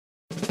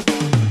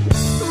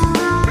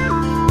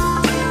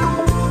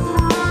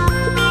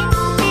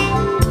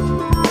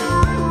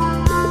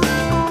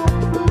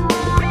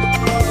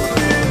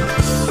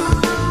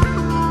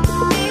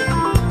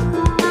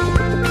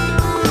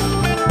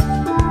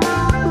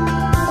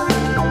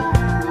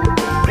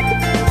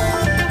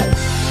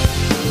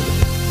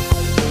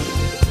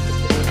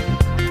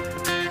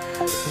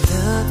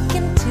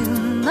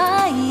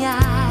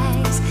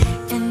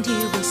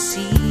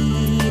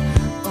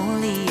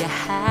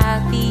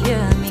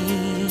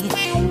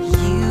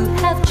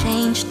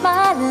changed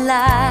my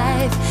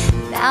life.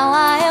 Now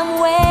I am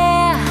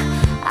where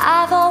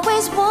I've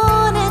always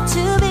wanted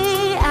to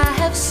be. I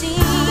have seen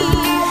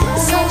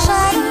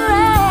sunshine and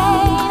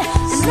rain.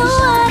 I know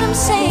what I'm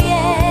saying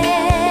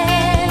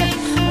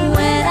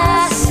when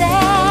I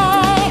say,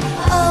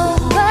 oh,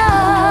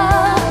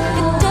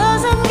 it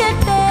doesn't get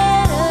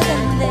better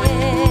than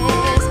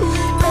this.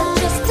 It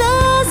just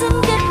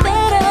doesn't get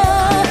better.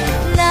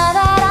 Now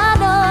that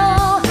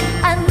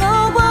I know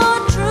what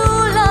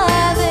true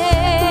love is.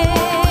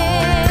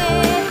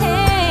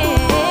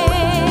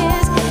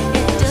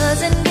 It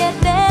doesn't get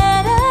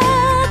better,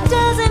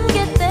 doesn't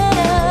get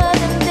better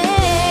than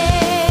this.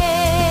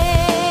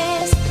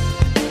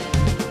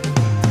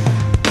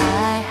 I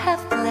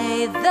have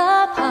played the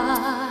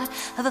part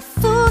of a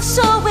fool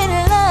so in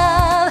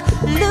love,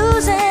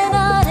 losing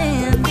out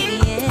in the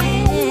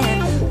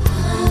end.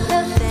 Who'd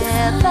have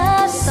ever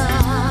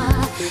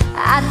thought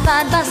I'd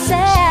find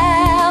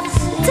myself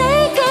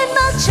taking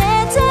my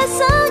chances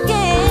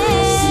again?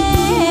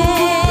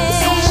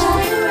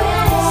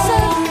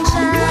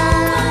 Sunshine,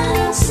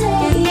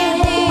 can you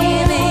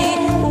hear me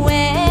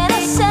when I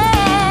say,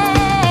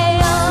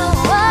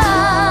 oh,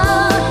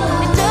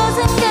 it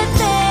doesn't get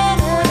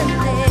better than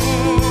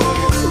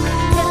this.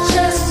 It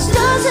just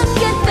doesn't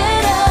get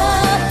better.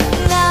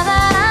 Now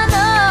that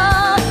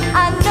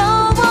I know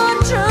what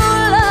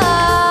true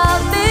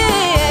love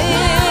is.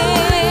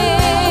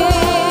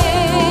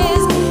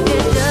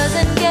 It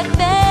doesn't get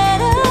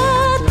better,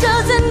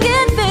 doesn't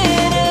get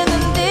better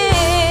than this.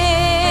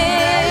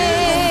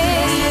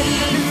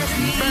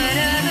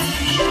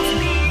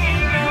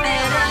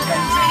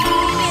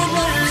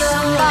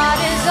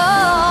 Somebody's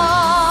own.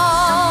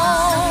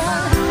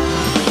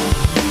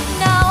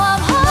 Now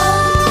I'm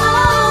home.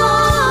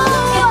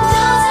 It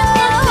doesn't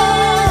get better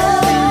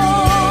than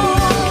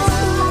this.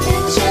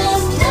 It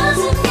just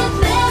doesn't get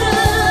better.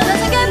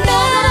 Doesn't get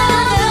better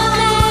than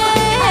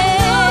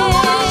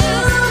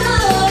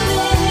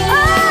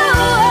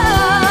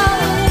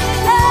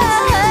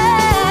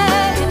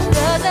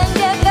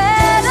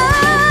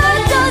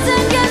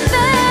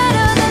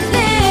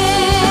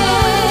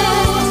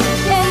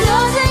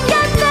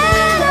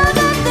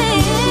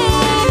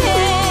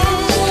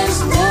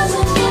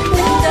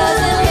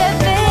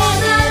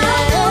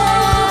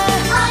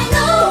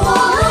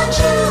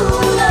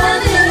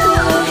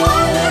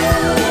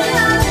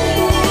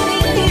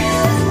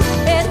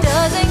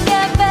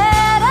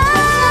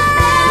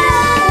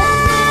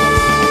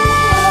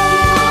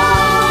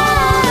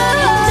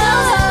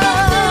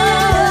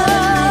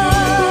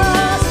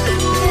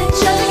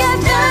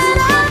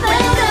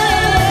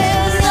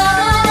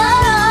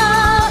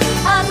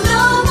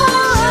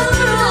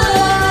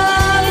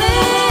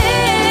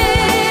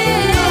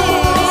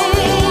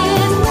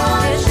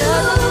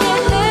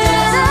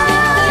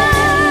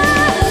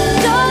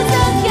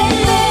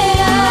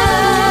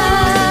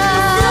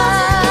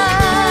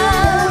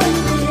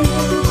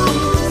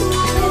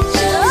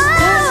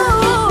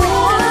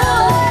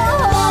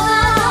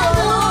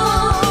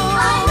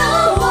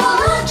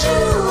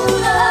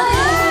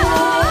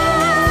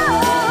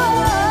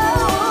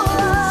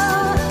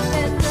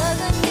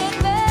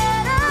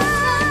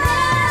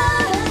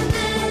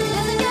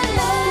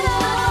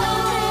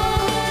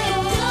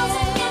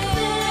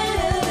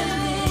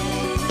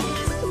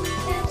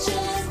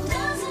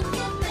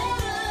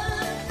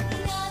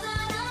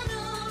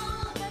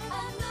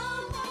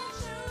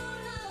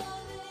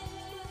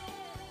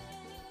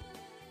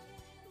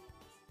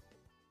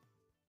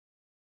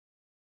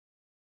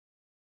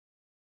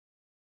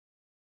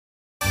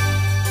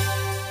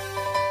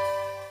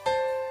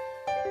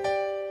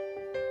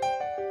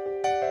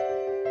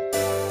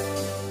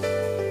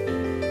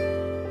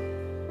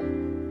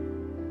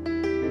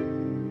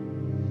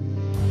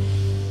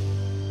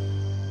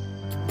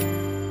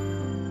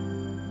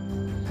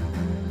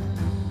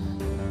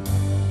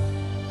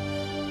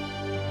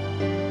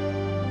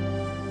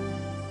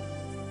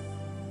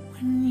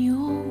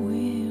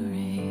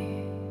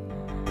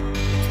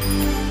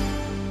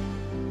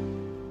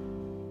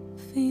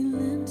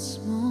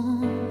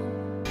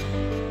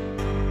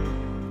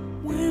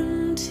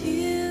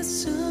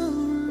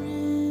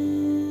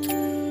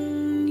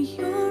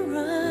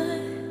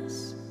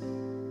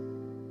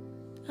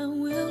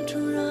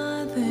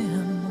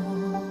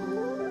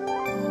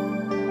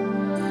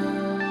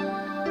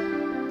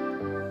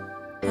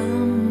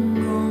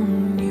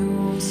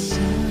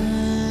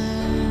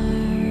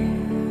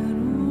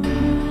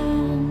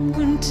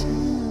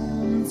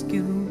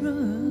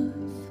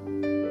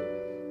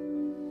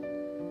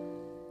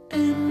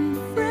And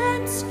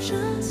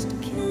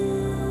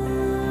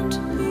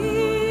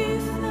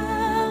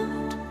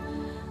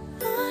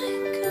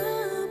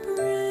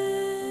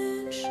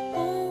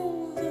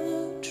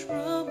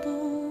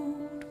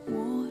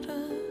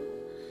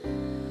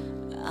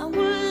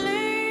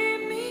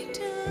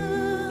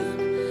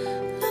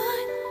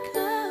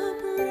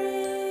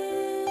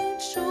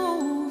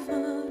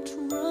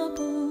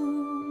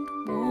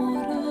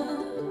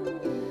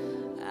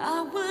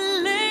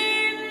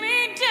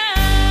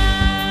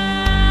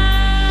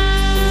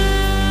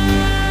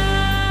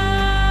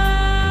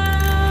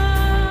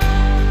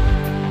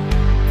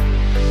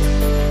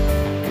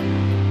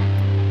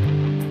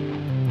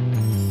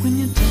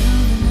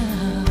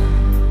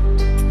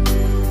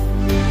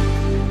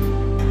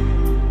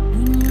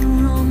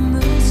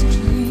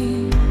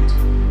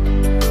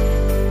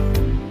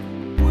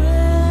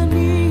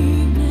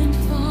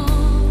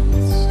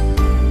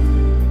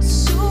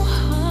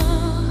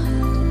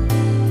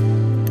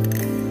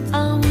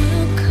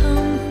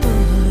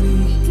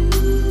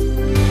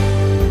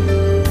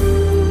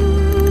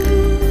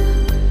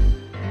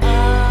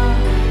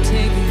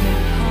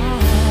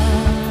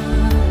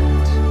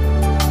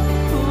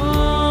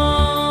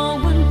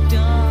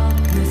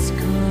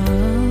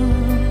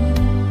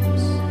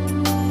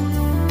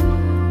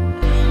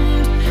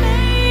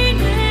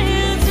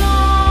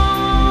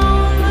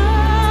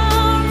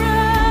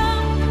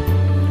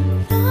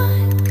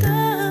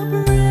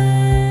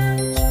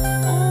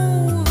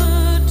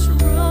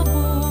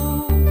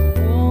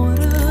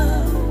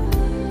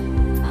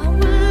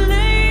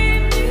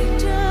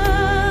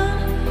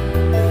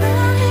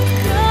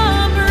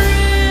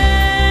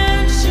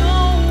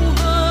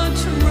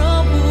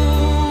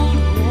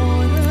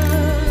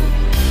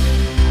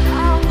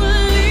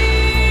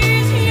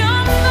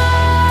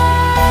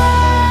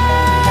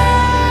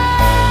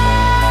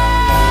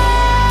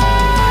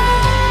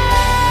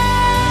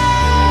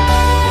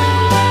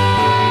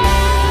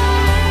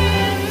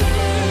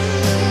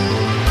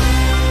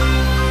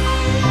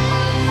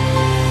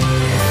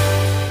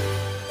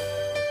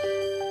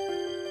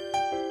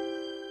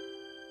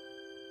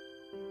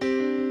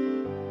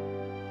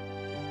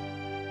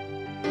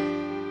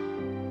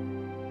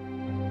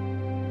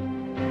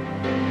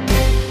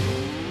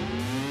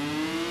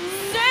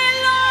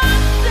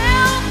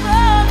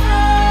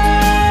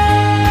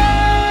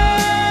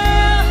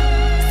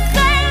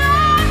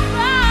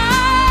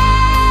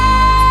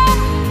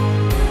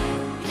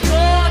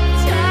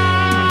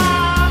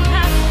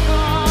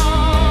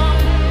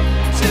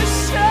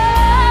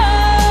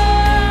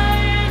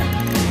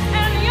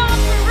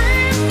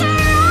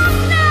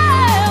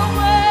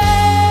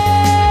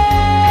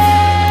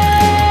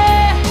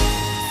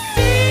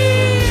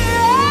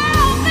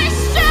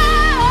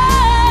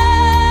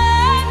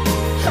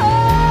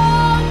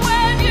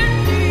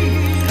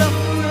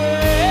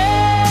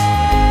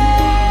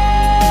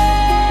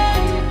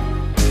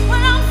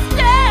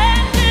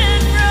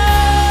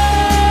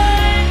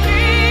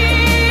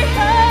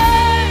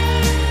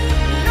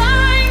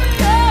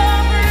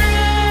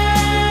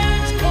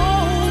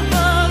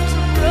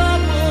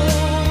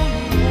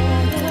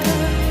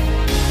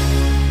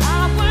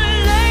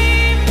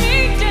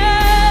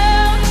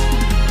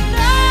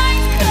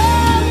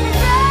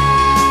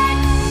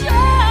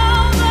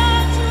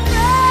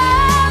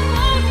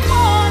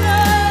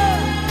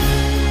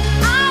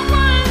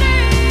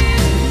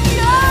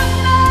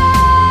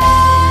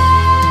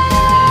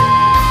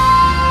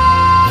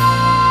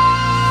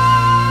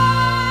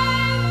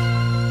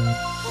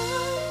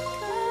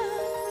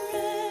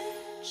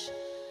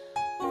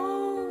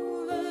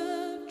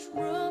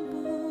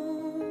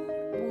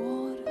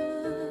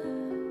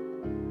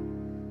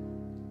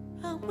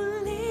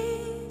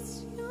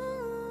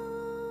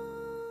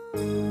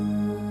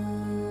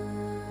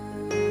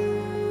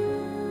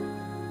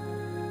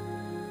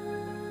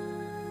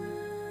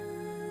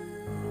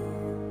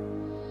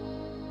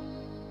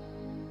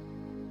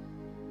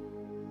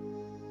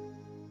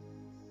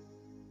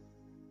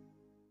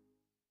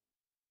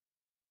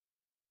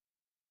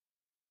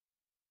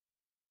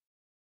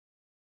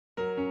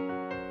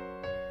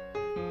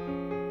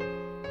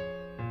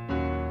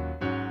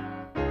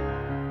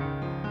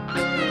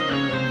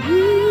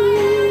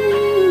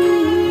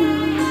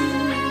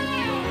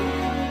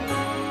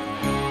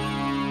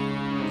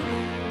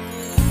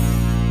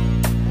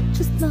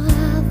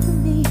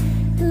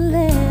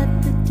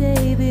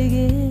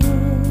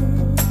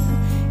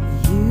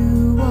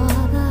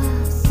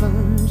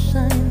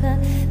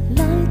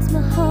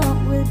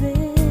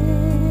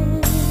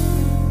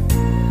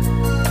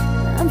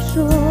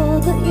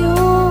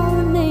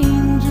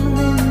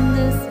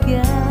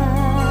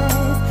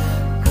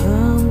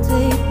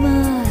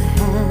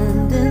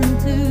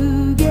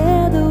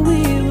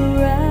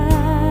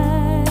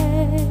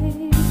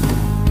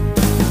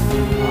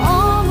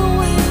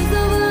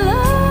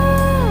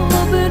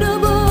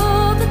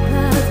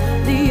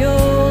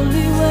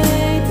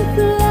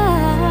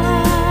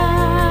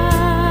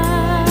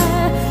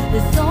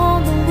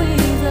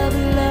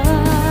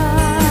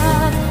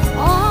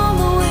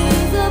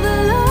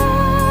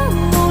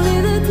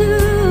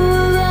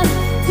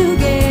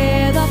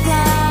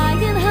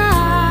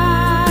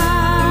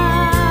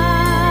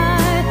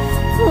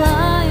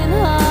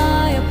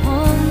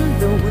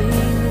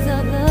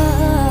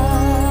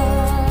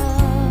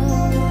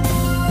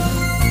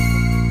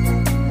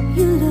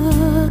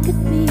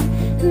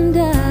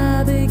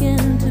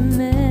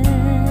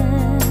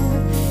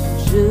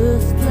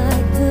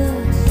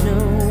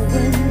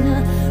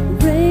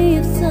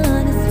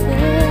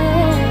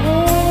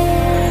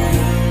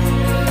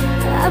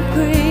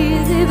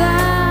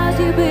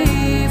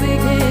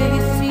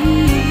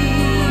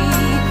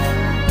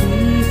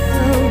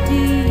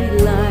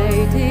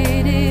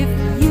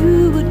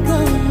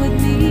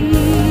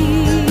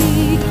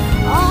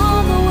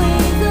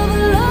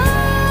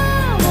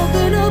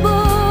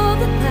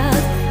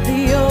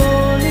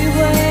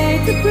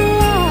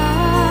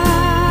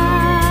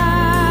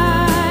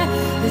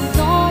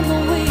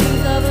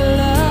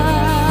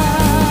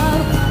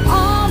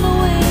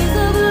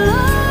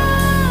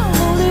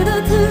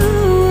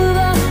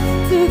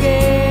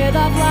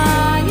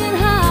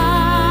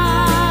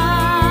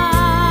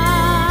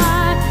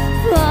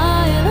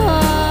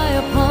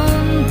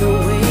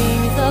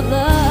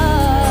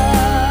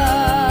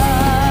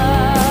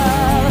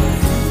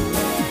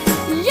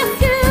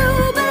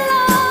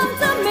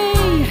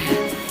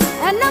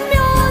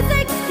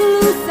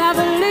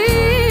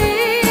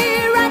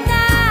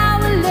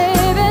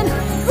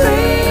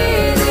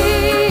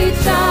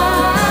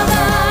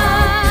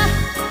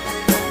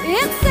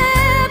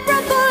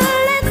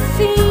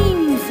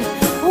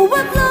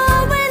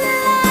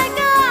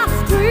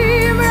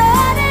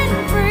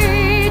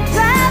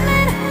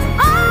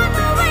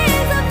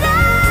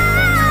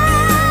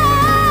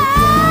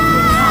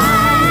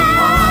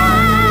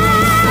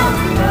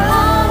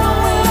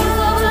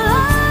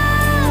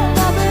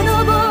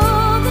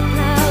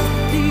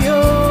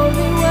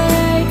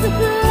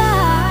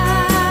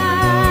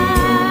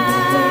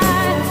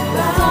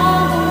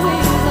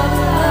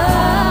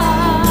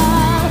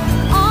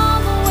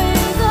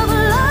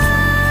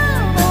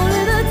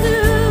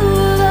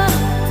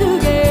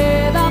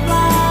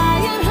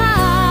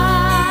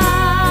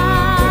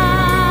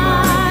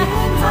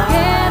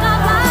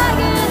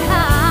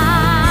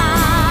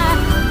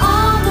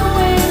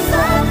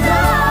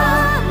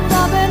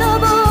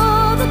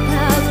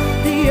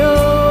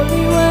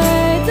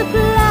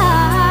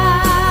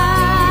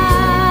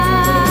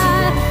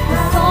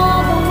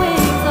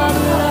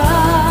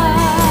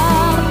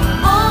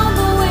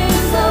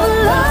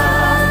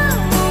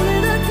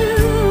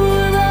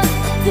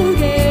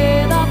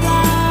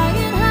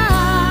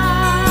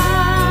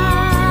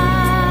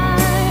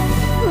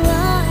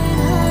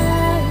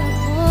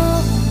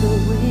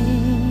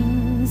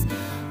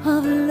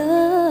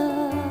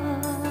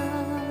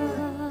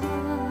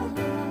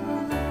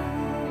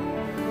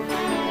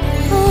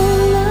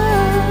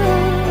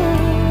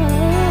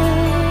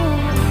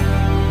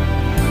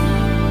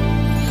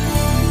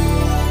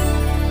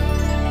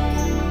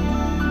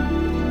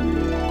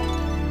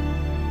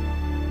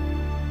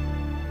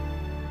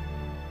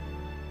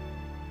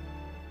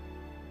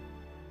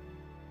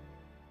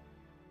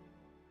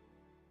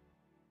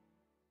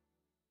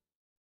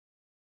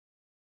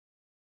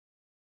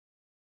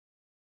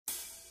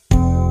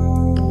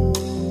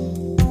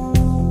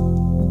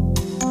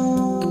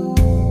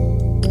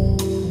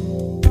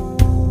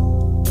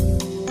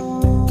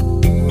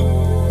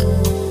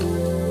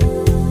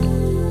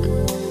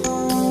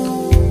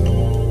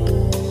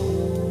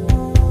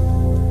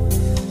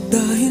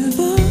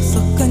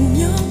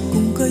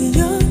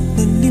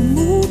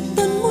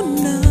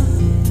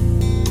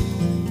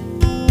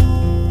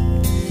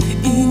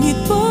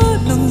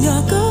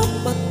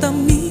yakap at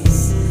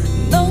tamis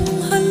ng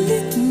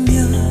halik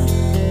niya.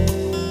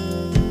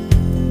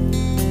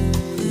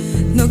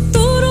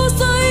 Nagturo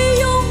sa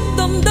iyong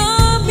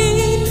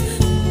damdamin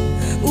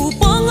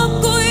upang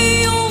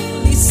ako'y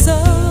iyong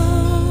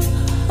lisanin.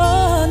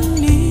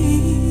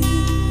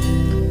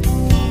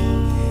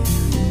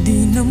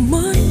 Di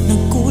naman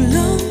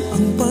nagkulang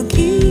ang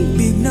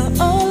pag-ibig na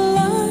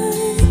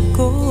alay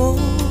ko.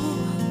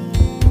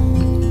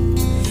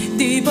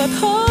 Di ba't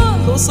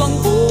halos ang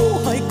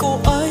buhay ko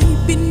ay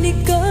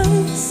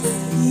binigay sa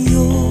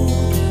iyo?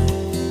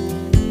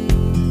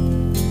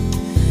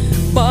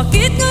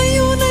 Bakit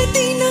ngayon ay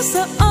di na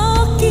sa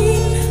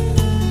akin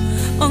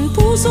ang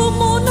puso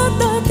mo na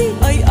dati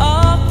ay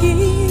akin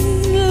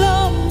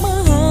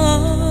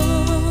lamang?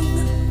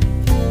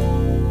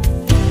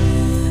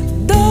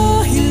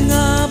 Dahil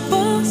nga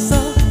ba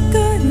sa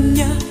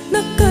kanya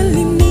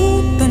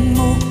nakalimutan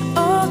mo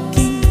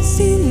aking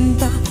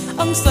sinta?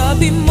 Ang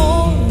sabi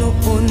mo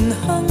noon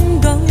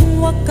hanggang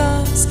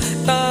wakas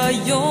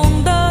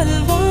tayong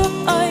dalawa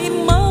ay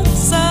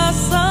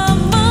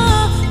magsasama.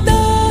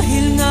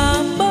 Dahil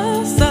nga ba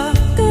sa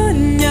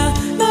kanya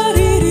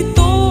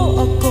naririto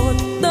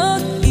ako't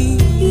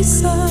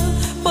nag-iisa?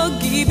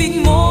 Pag-ibig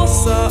mo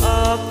sa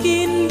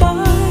akin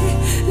ba'y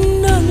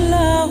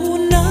naglaho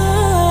na?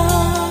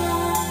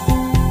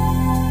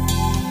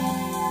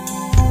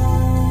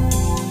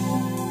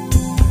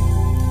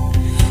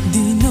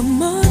 Di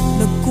naman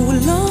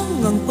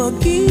nagkulang ang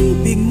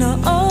pag-ibig na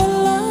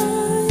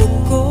alay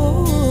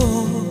ko.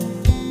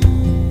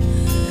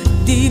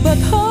 Di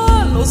ba't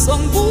halos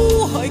ang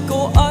buhay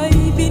ko ay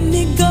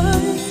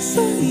binigay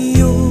sa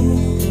iyo?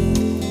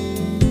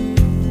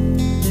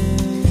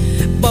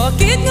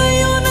 Bakit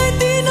ngayon ay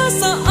di na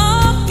sa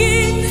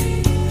akin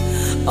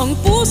ang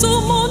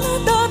puso mo na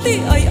dati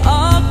ay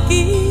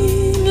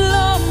akin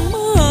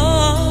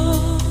lamang?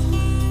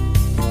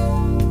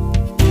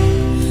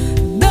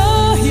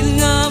 Dahil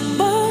nga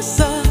ba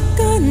sa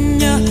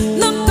kanya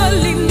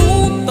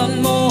nakalimutan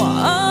mo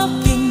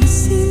aking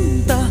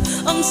sinta?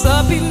 Ang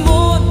sabi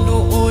mo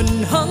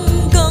noon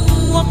hanggang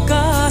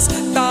wakas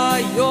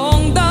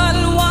tayong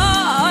dalawa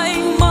ay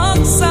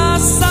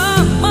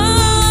magsasama.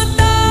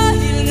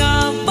 Dahil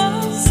nga ba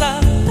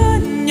sa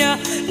kanya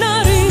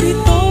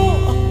naririto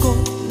ako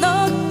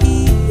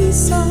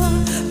nag-iisa?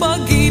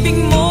 Pag-ibig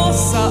mo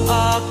sa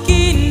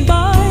akin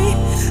ba'y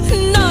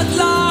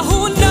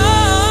naglaho na?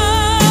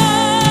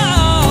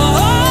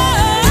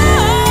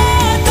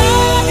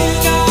 Dahil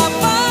nga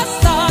ba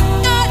sa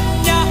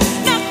kanya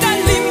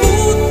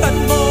nakalimutan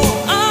mo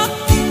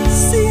aking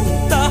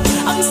sinta?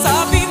 Ang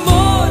sabi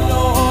mo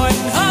noon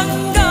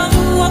hanggang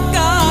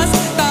wakas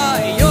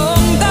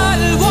tayong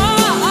dalawa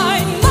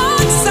ay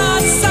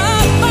magsasama.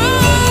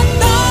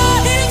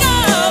 Dahil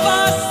nga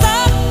ba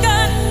sa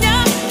kanya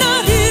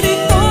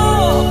naririto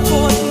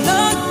ako't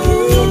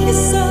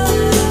nag-iisa?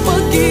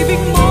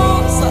 Pag-ibig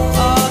mo sa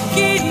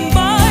akin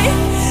ba'y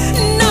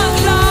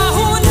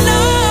naglaho na?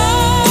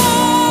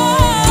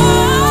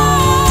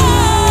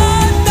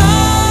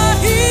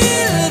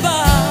 Dahil ba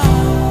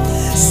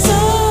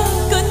sa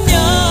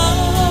kanya?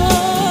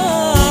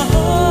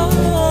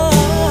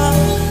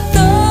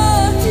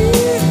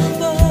 Dahil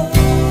ba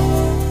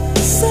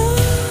sa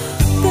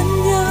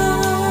kanya?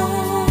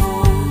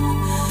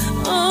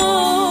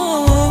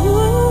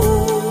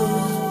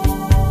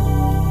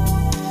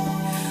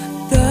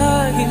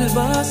 Dahil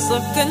ba sa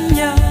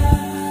kanya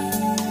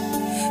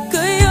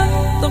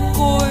kaya't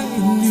ako'y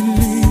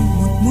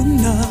nilimot mo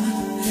na?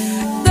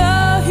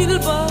 Dahil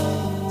ba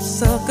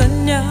sa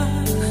kanya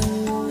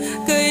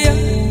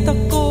kaya't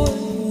ako'y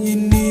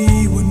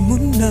iniwan mo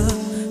na?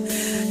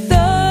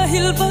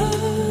 Dahil ba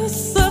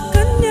sa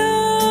kanya?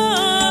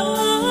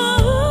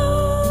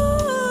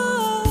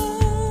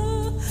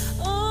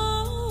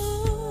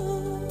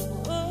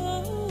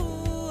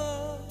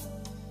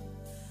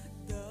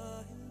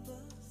 Dahil ba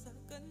sa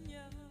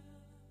kanya?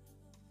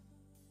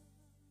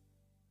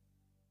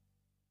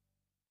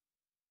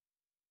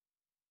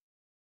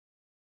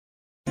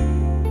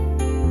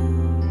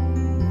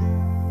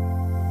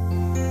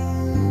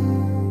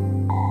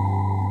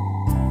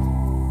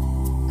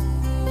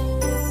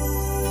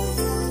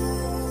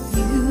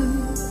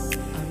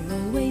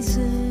 Always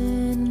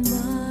in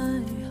my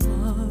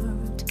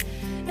heart,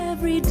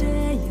 every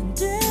day and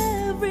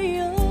every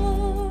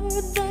hour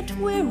that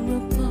we're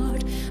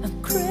apart. I'm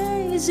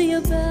crazy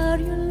about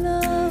your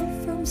love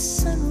from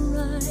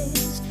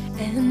sunrise,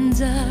 and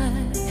I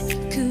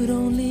could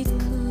only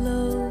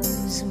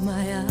close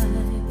my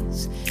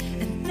eyes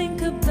and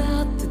think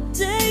about the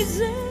days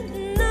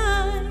and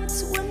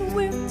nights when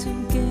we're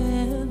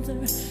together,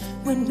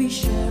 when we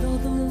shared all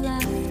the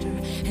laughter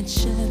and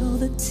shed all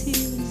the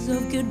tears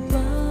of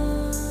goodbye.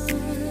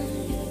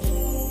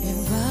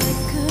 If I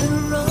could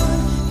run,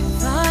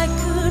 if I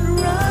could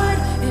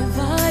ride, if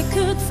I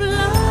could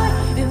fly,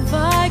 if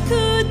I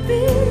could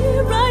be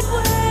right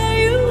where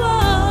you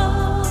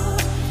are,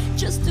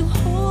 just to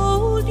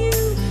hold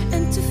you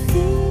and to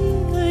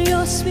feel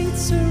your sweet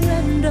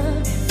surrender.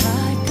 If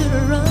I could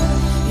run,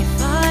 if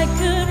I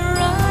could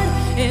ride,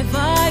 if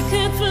I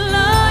could fly,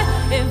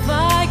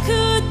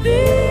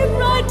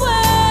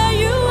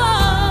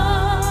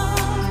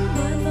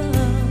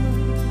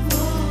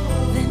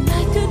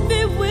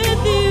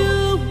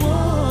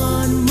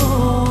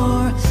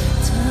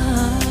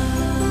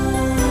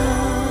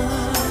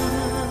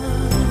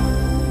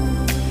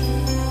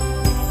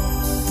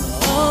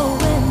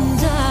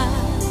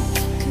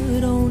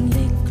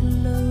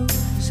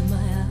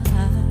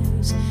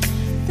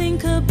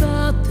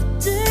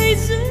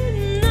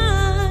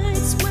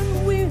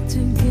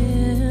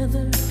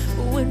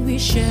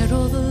 shared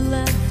all the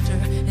laughter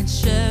and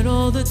shed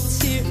all the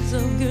tears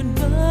of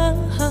goodbye.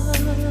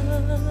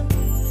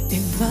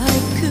 If I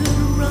could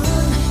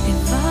run,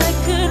 if I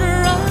could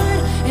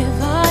ride,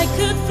 if I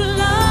could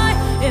fly,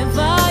 if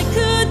I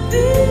could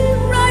be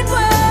right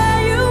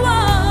where you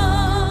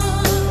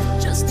are,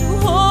 just to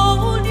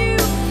hold you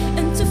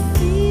and to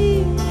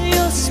feel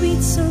your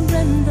sweet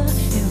surrender.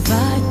 If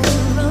I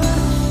could run,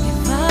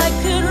 if I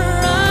could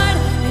ride,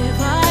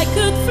 if I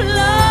could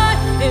fly,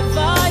 if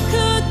I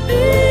could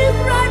be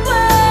right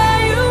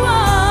where you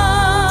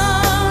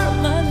are,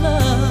 my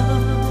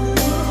love,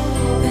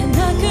 then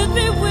I could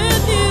be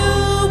with you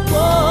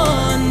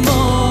one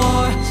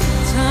more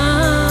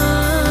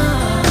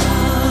time.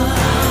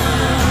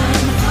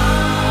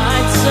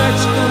 I'd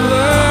search the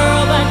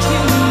world that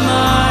you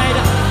might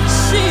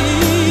see.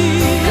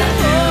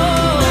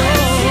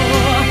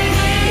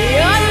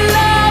 Your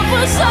love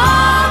was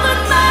all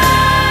that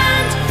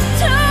meant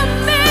to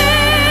me.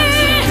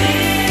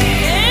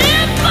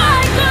 If I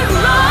could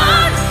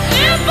run,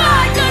 if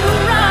I could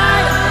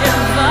ride,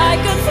 if I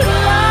could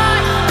fly,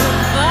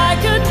 if I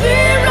could be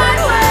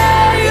right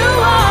where you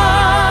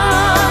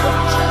are,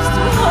 just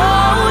to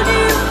hold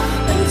you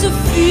and to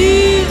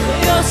feel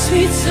your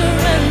sweet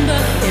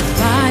surrender. If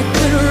I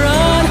could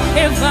run,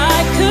 if I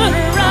could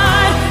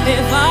ride,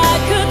 if I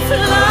could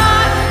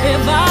fly,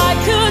 if I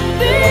could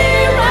be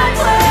right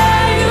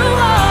where you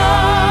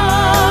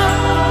are,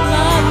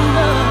 my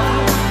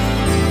love,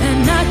 then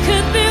I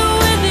could be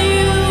with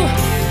you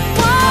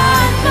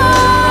one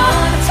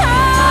more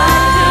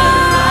time.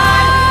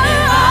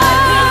 If I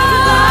could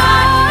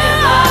fly,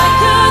 if I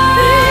could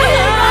be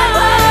right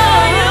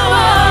where you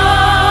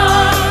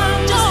are,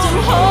 just to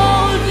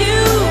hold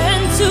you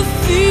and to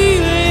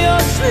feel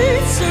your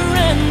sweet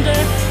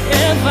surrender.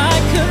 If I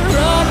could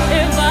run,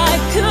 if I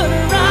could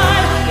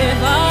ride, if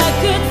I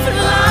could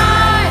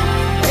fly,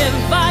 if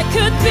I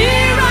could be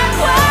right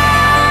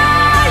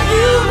where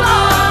you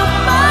are,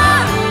 my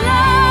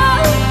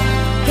love,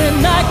 then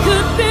I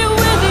could be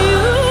with you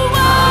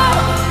one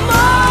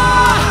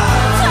more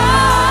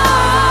time.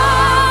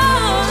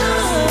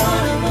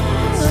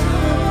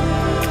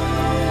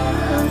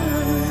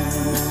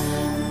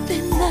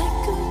 Then I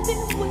could be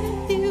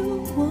with you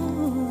one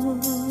more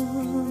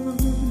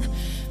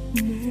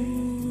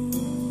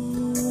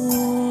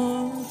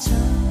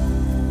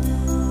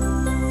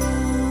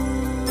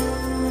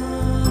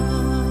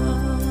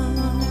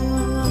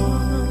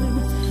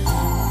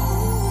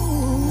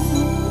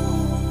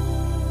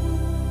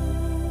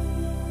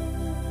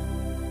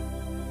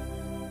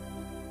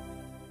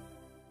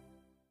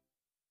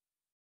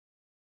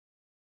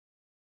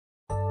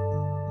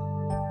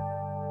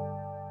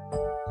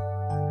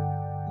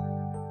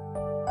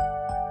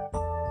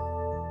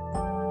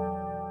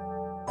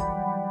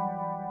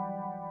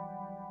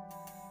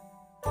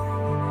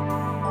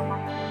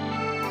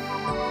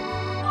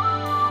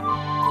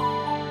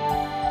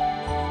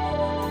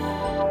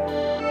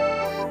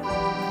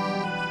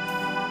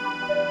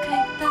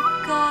Kay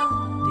tagal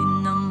din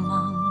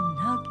namang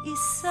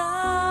nag-isa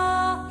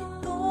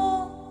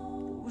itong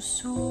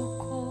puso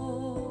ko.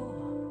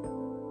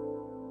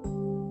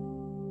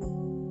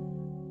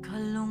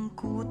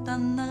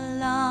 Kalungkutan na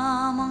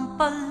lamang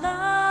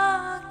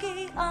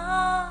palagi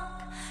ang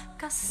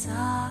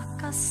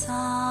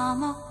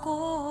kasama ko.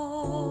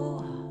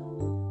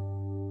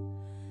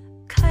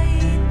 Kay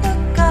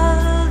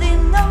tagal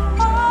din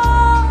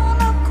naman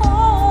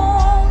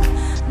akong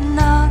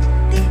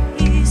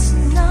nagtiis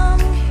ng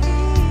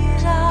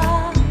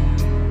hirap.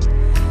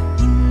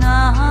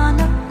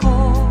 Hinahanap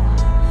ko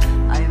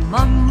ay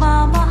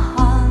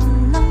magmamahal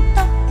ng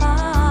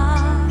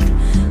tapat.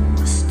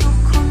 Gusto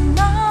ko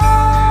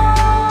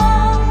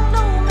nang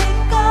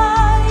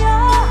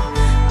lumigaya,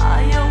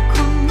 ayaw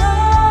ko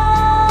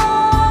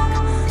nang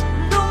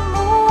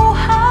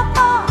lumuha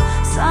pa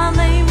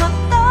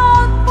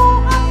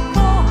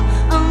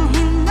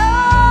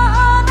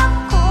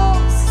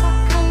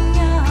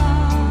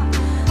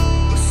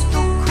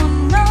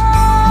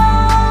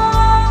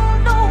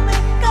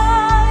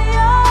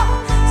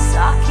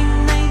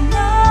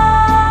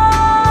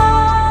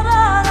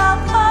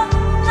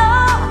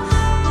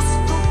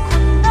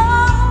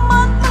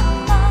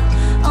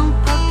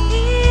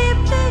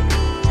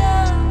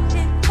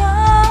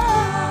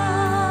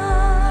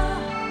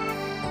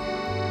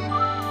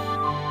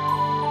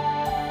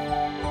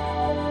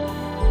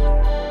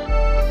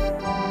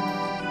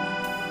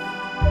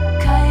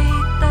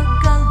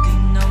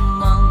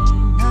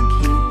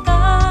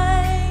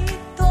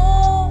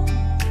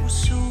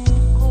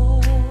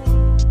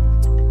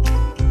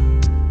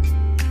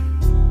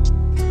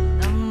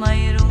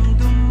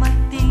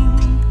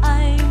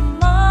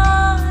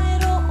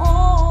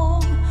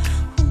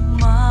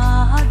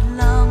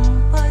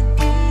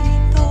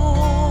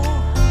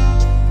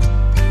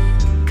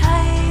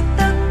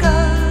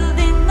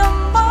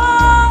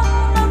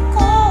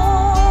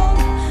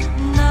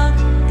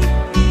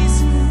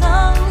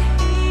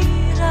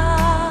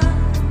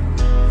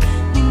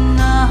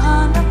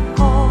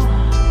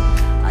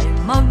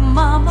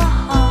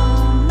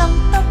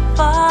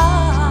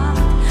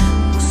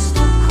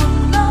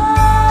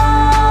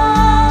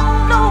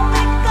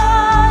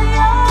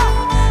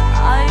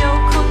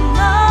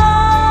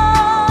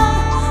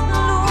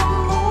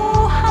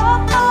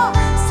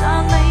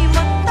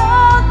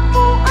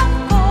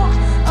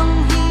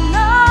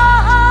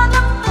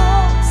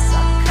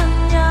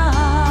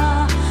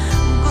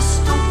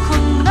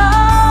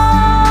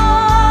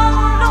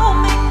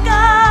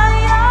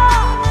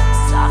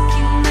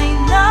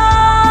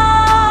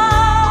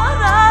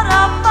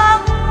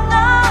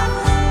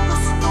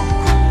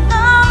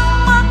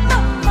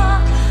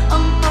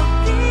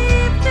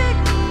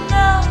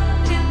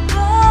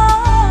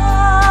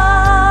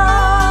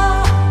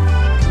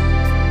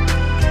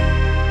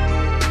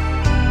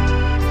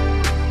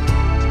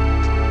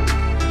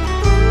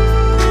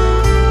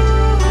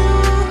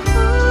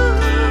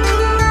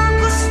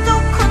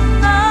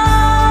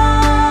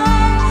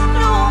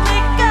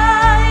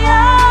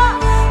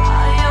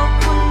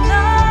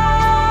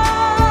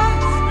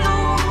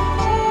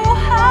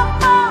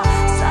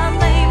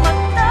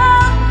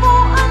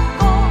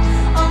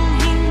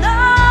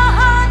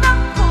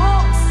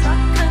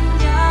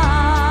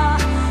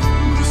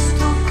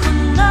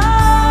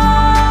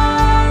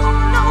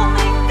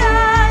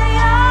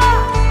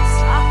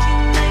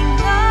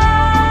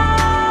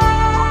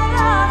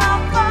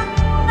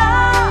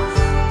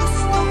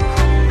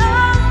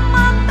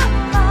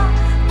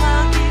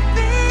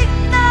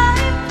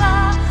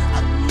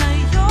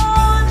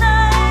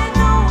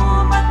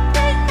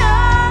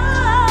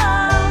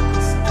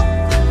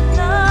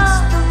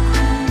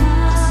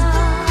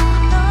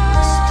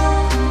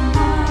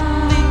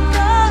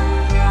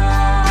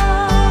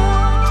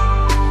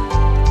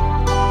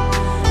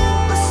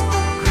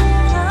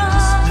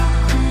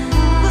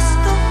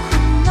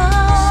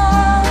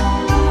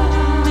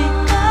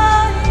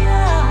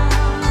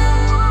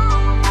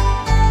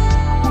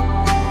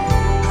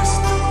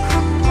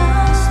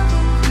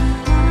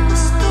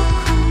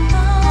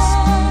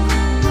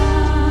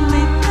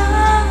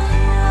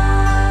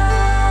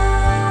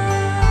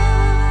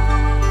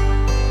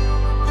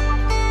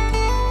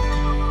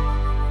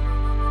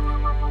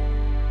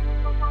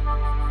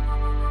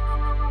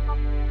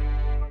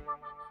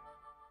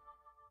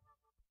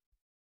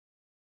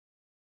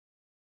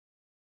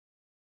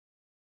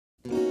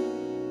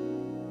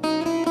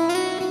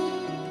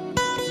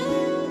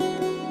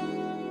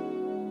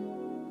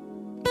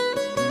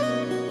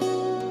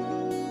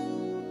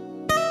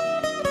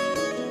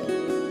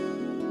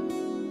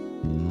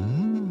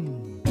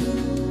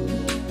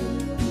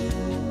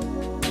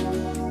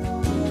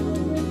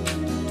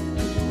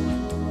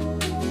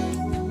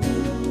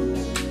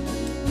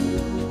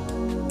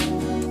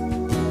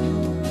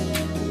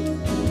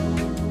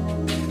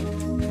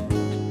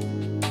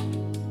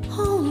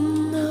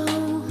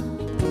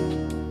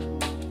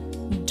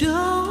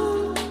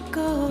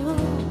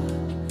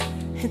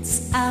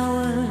It's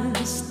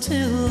hours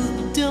till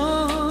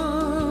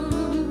dawn,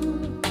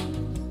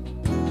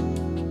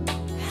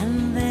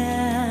 and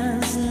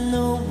there's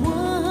no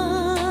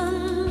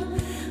one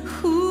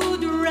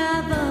who'd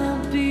rather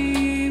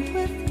be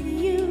with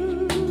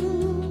you.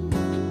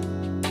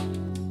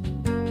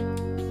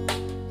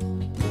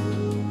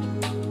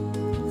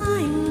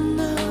 I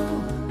know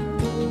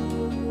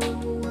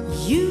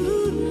you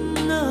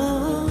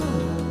know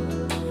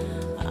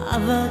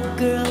other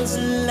girls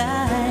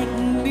like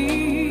me.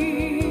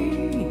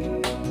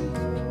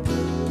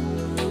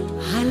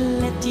 I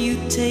let you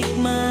take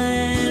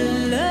my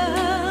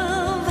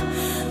love,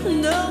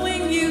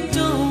 knowing you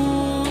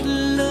don't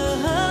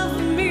love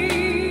me.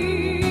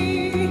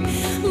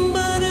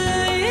 But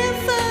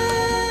if I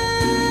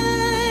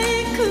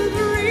could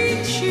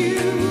reach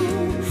you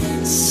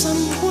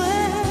some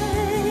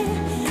way,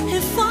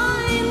 if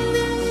I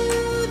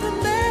knew the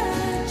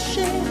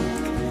magic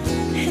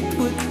it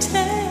would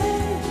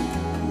take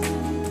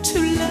to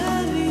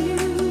love you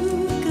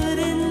good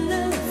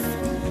enough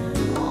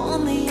on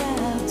the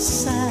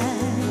outside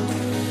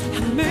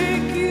and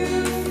make you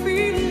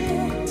feel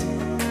it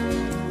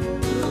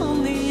on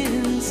the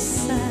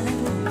inside,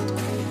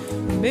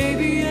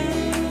 maybe I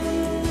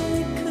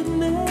could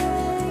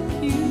make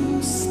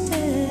you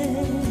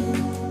stay.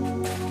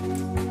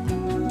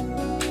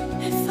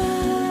 If I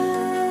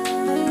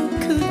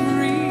could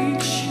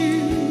reach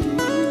you.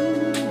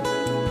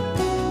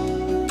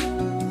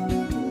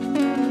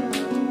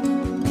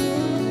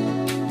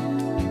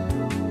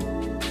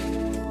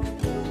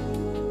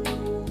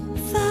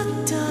 The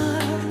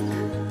dark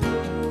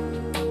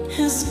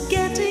is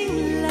getting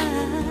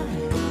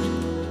light,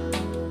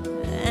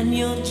 and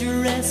you're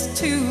dressed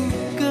to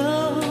go,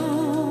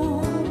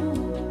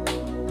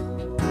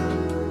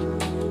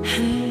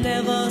 and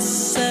never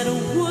said a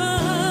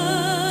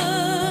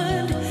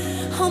word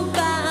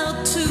about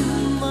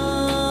tomorrow.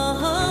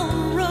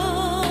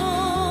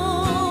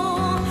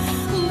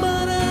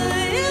 But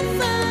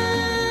if I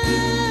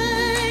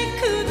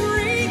could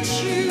reach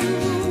you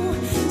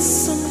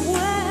some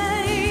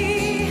way,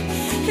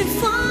 if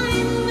I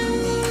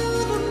knew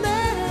the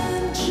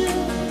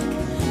magic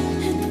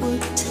it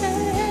would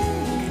take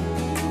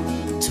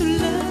to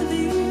love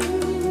you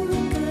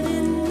good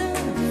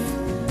enough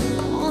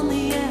on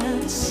the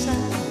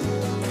outside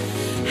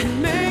and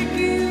make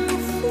you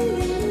feel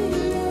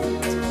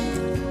it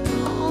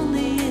on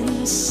the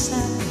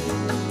inside,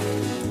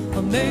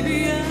 or maybe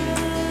I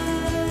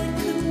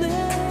could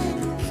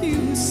make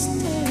you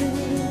stay.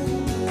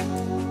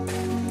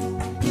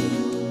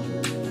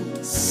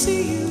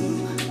 See you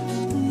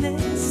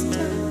next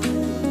time.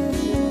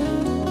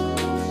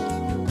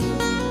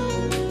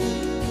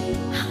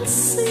 I'll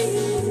see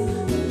you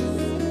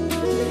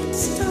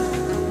next time.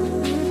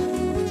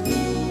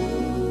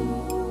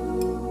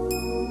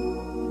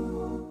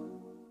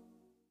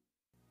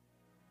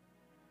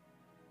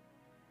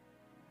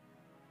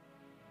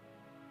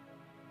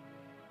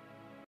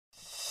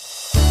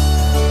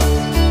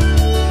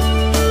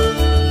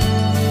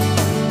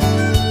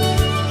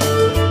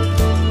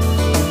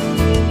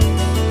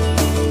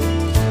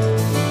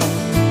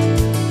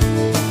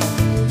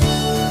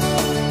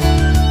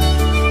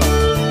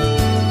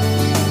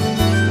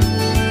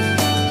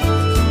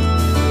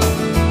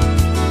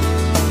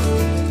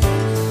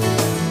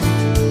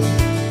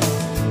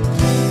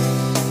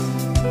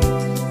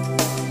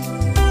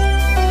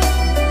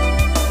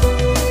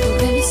 For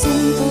every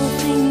simple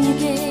thing you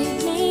gave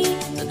me,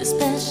 for the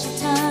special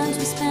times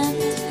we spent,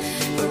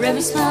 for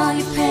every smile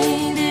you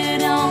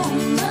painted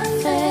on my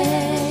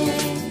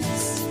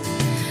face,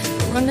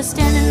 for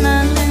understanding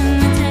my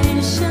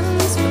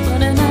limitations, for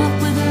putting up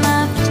with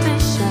my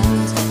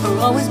frustrations, for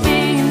always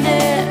being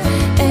there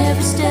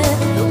every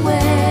step of the way,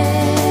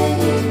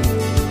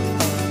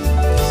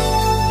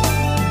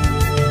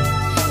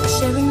 for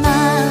sharing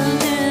my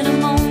little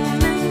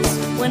moments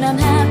when I'm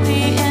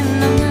happy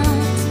and I'm not,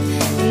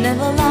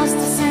 never lost a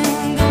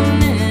single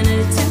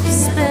minute to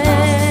spare.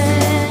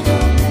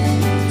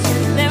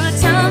 There are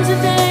times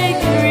that they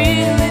can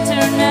really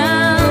turn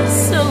out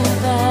so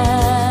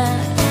bad,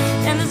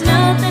 and there's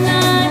nothing I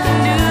can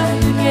do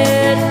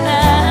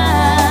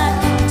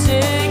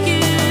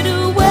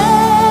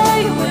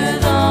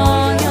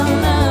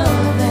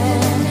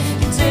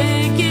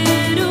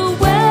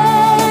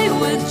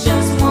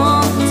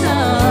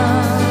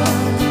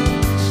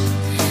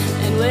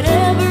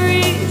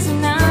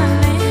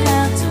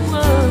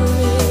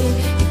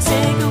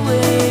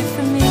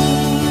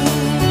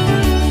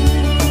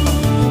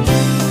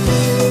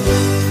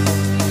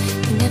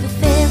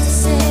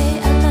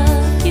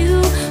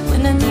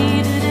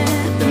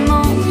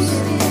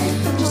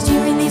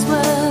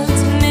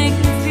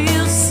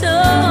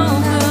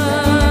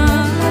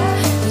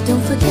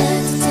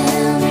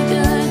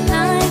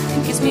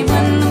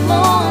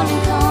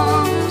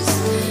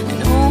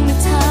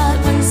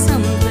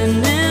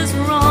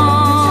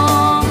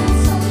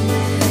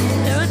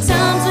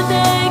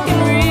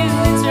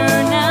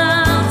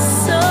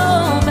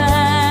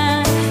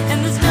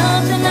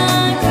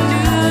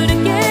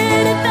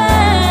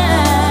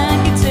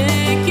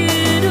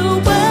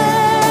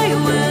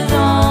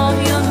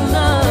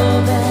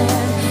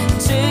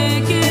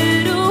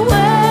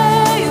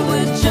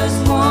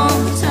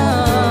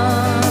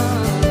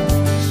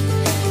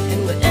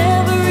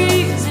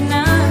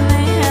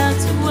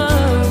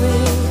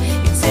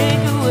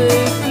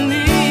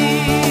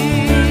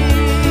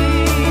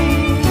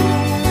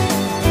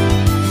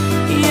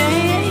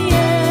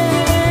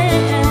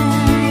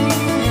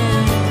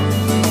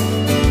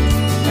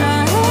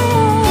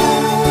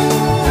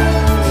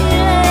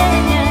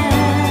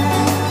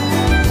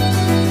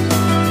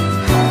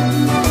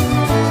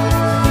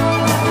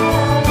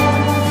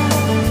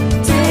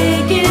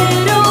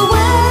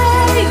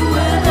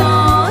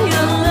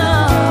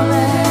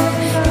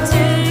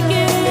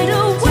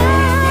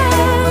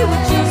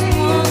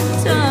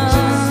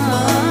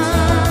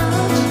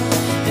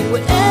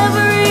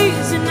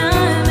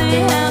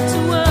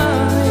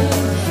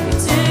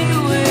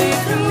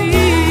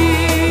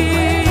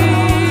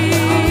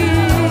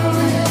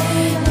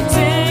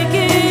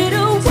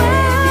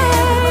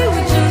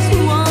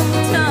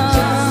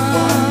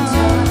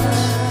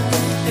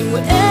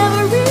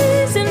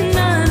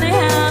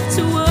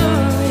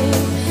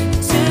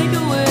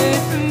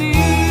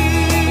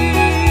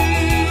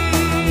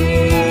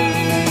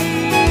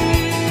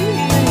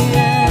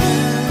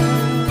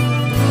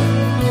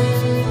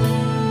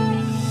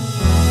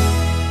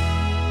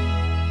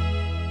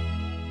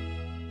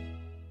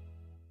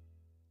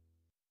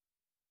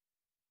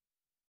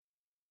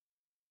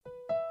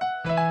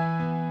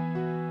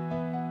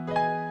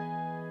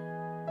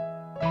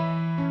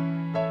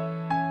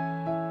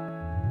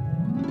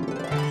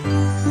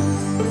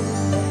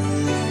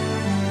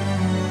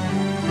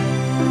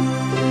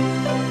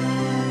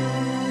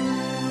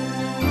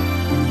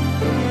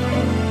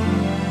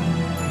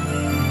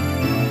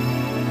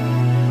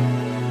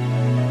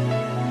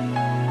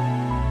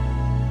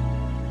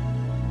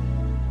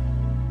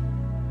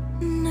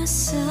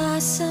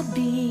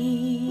Nasasabi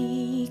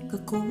ka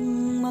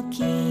kung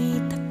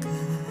makita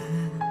ka,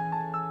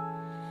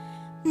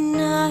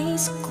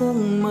 nais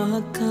kong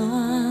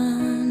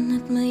mahakan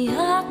at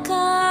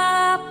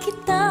mayakap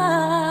kita.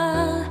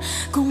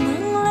 Kung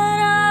ang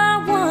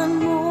larawan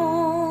mo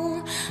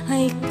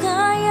ay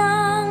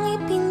kayang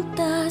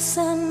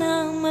ipintasan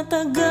ng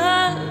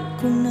matagal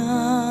ko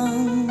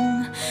nang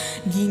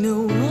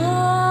ginawa,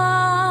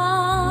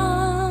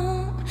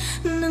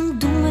 nang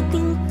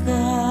dumating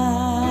ka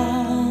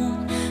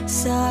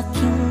sa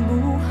aking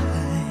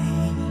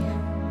buhay,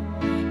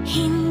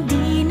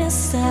 hindi na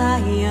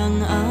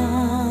sayang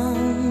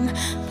ang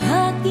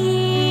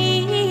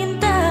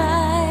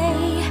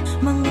paghihintay.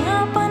 Mga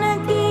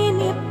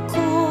panaginip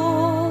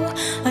ko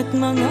at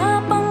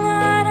mga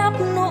pangarap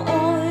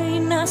nooy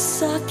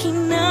nasa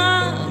akin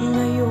na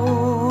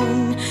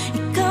ngayon.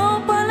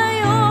 Ikaw pala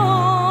yun,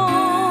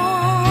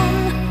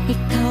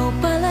 ikaw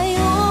pala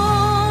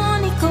yun,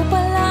 ikaw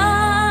pala.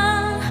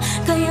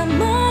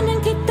 Kayamanan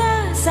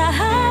kita sa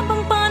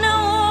habang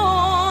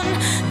panahon,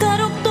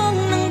 karugtong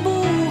ng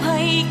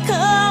buhay,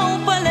 ikaw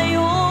pala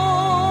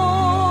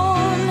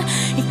yun.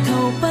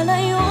 Ikaw pala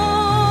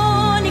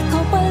yun,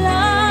 ikaw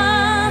pala.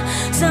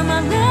 Sa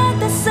mga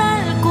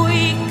dasal ko,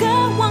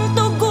 ikaw ang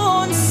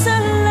tugon.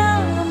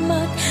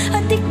 Salamat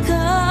at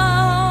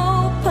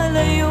ikaw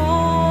pala yun.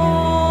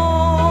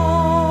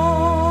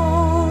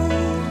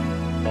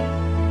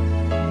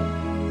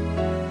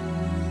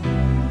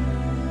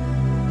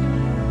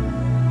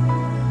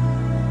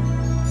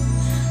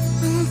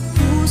 Ang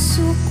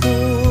puso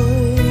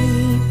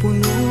ko'y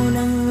puno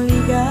ng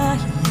ligaya,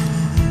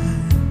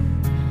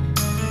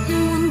 ang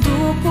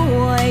mundo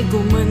ko ay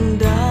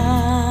gumanda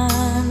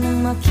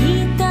nang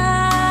makita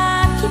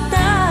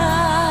kita.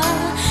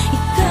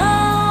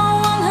 Ikaw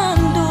ang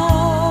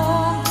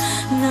handog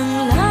ng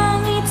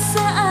langit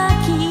sa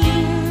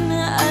akin,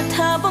 at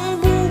habang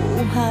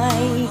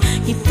buhay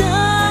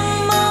kitang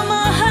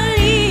mamahalin.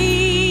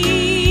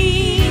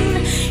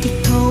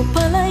 Ikaw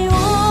pala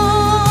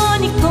yun,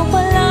 ikaw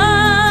pala.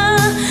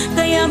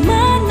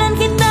 Kayamanan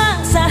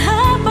kita sa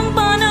habang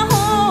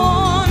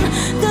panahon,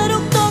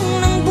 karugtong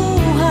ng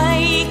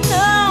buhay,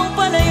 ikaw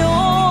pala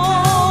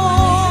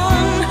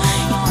yun.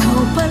 Ikaw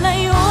pala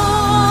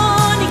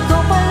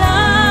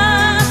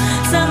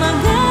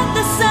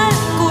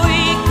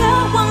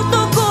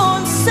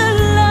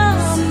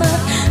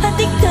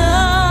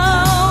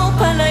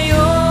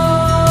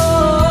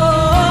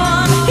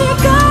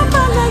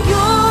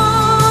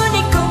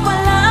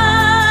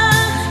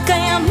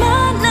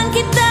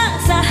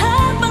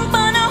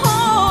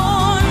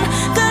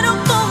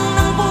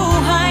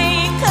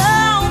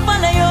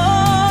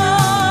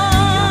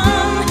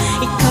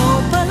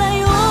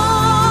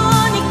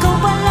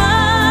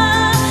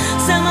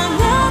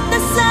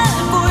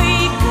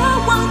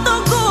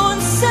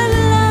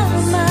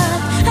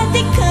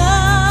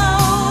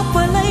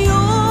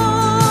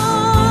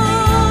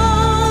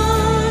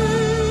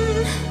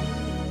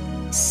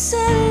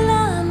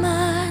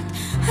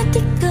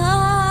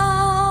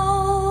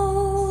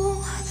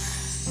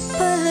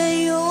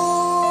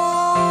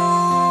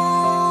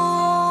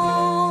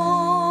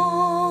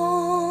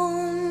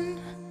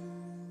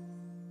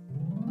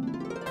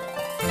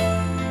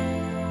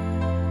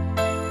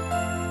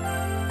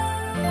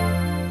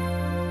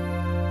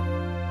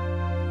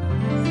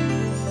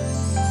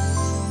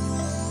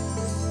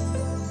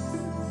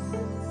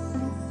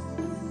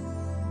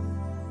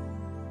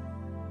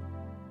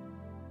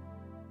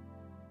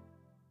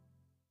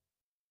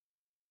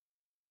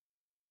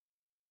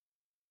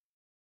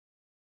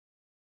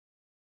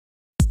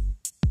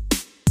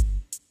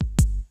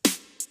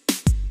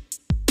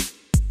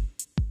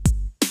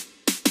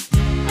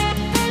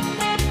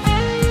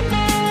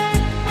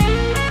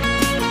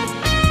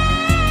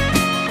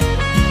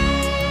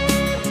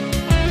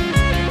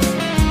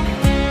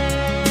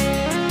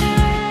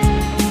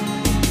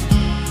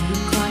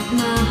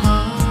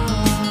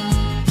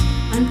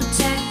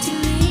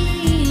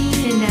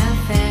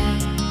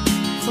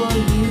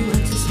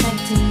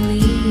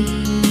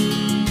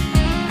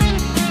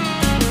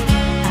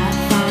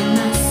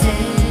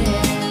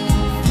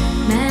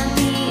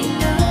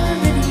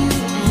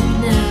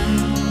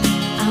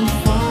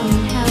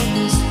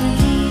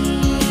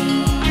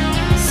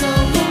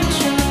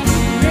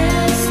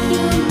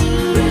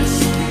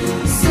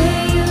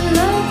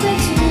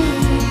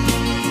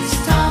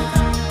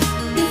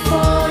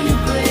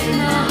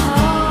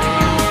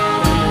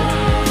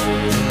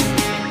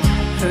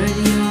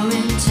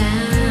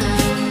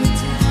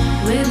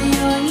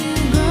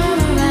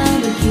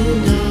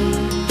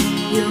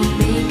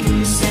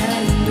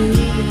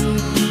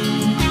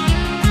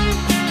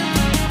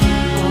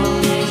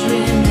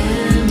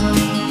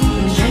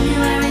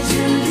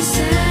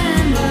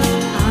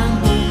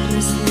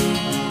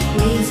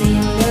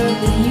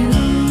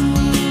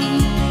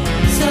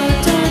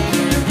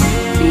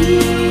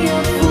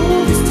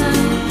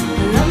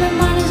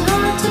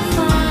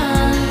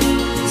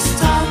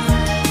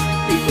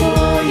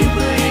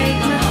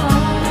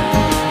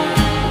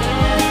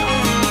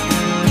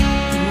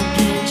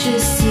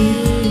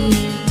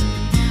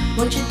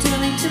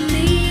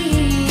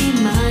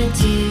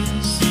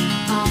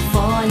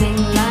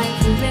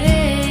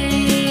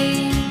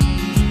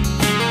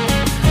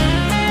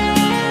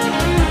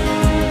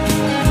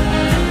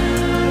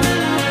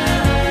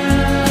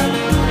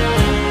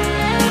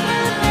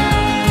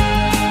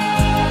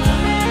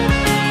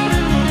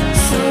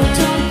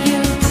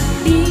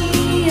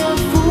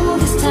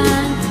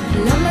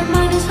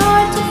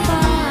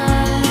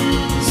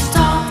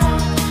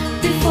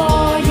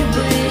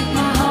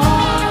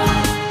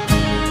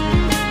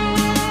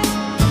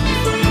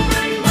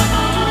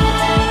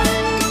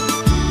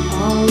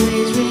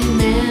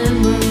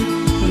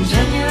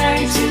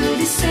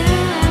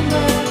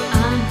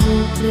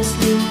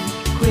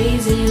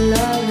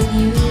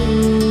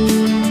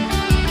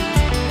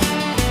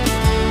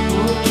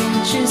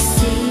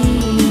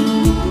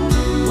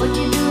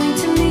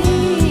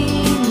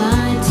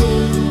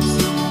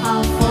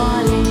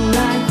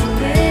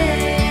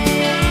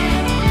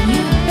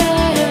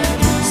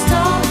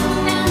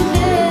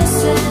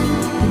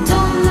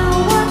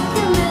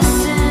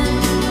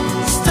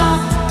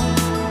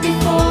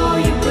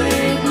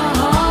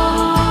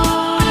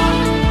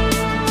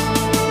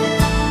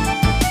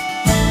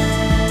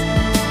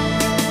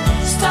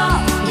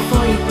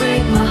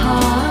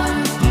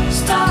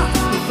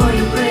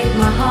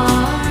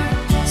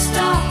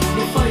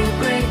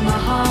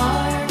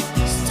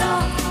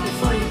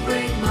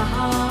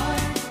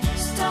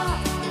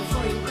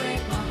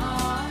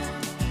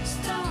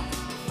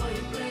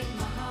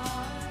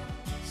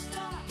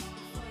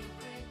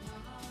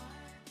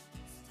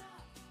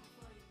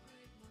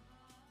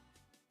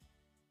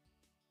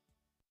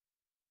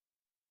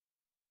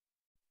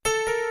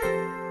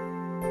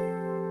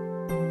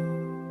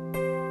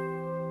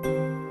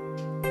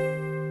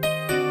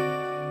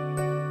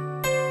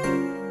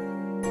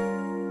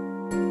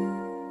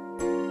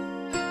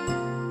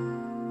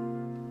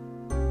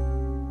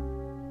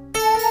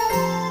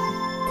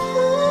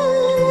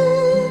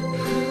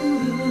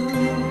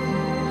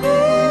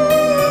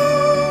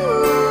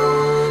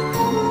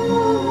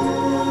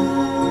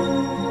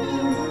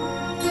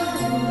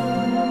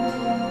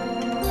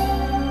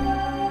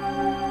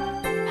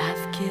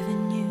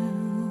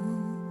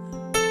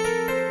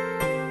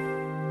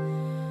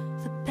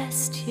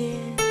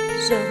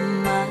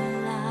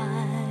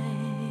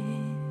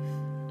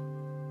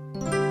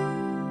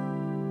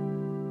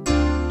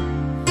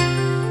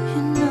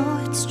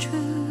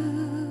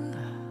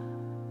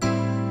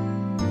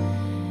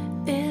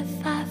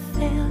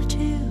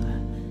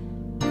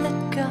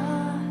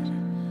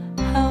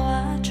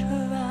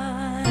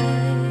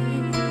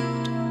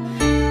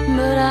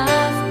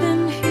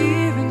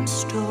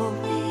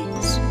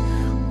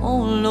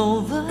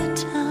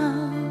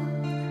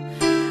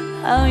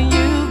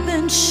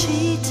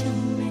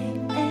cheating me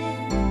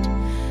and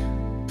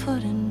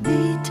putting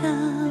me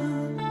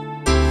down.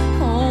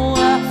 Oh,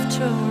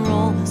 after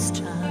all this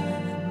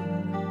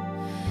time,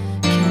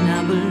 can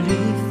I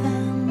believe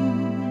them?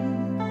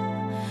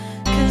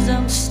 'Cause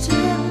I'm still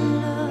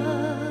in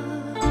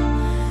love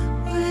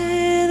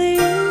with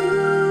you.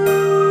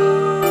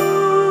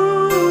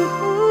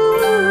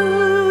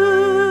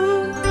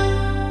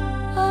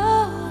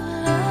 Oh,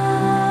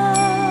 love,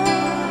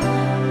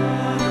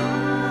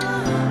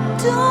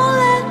 don't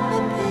let me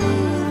be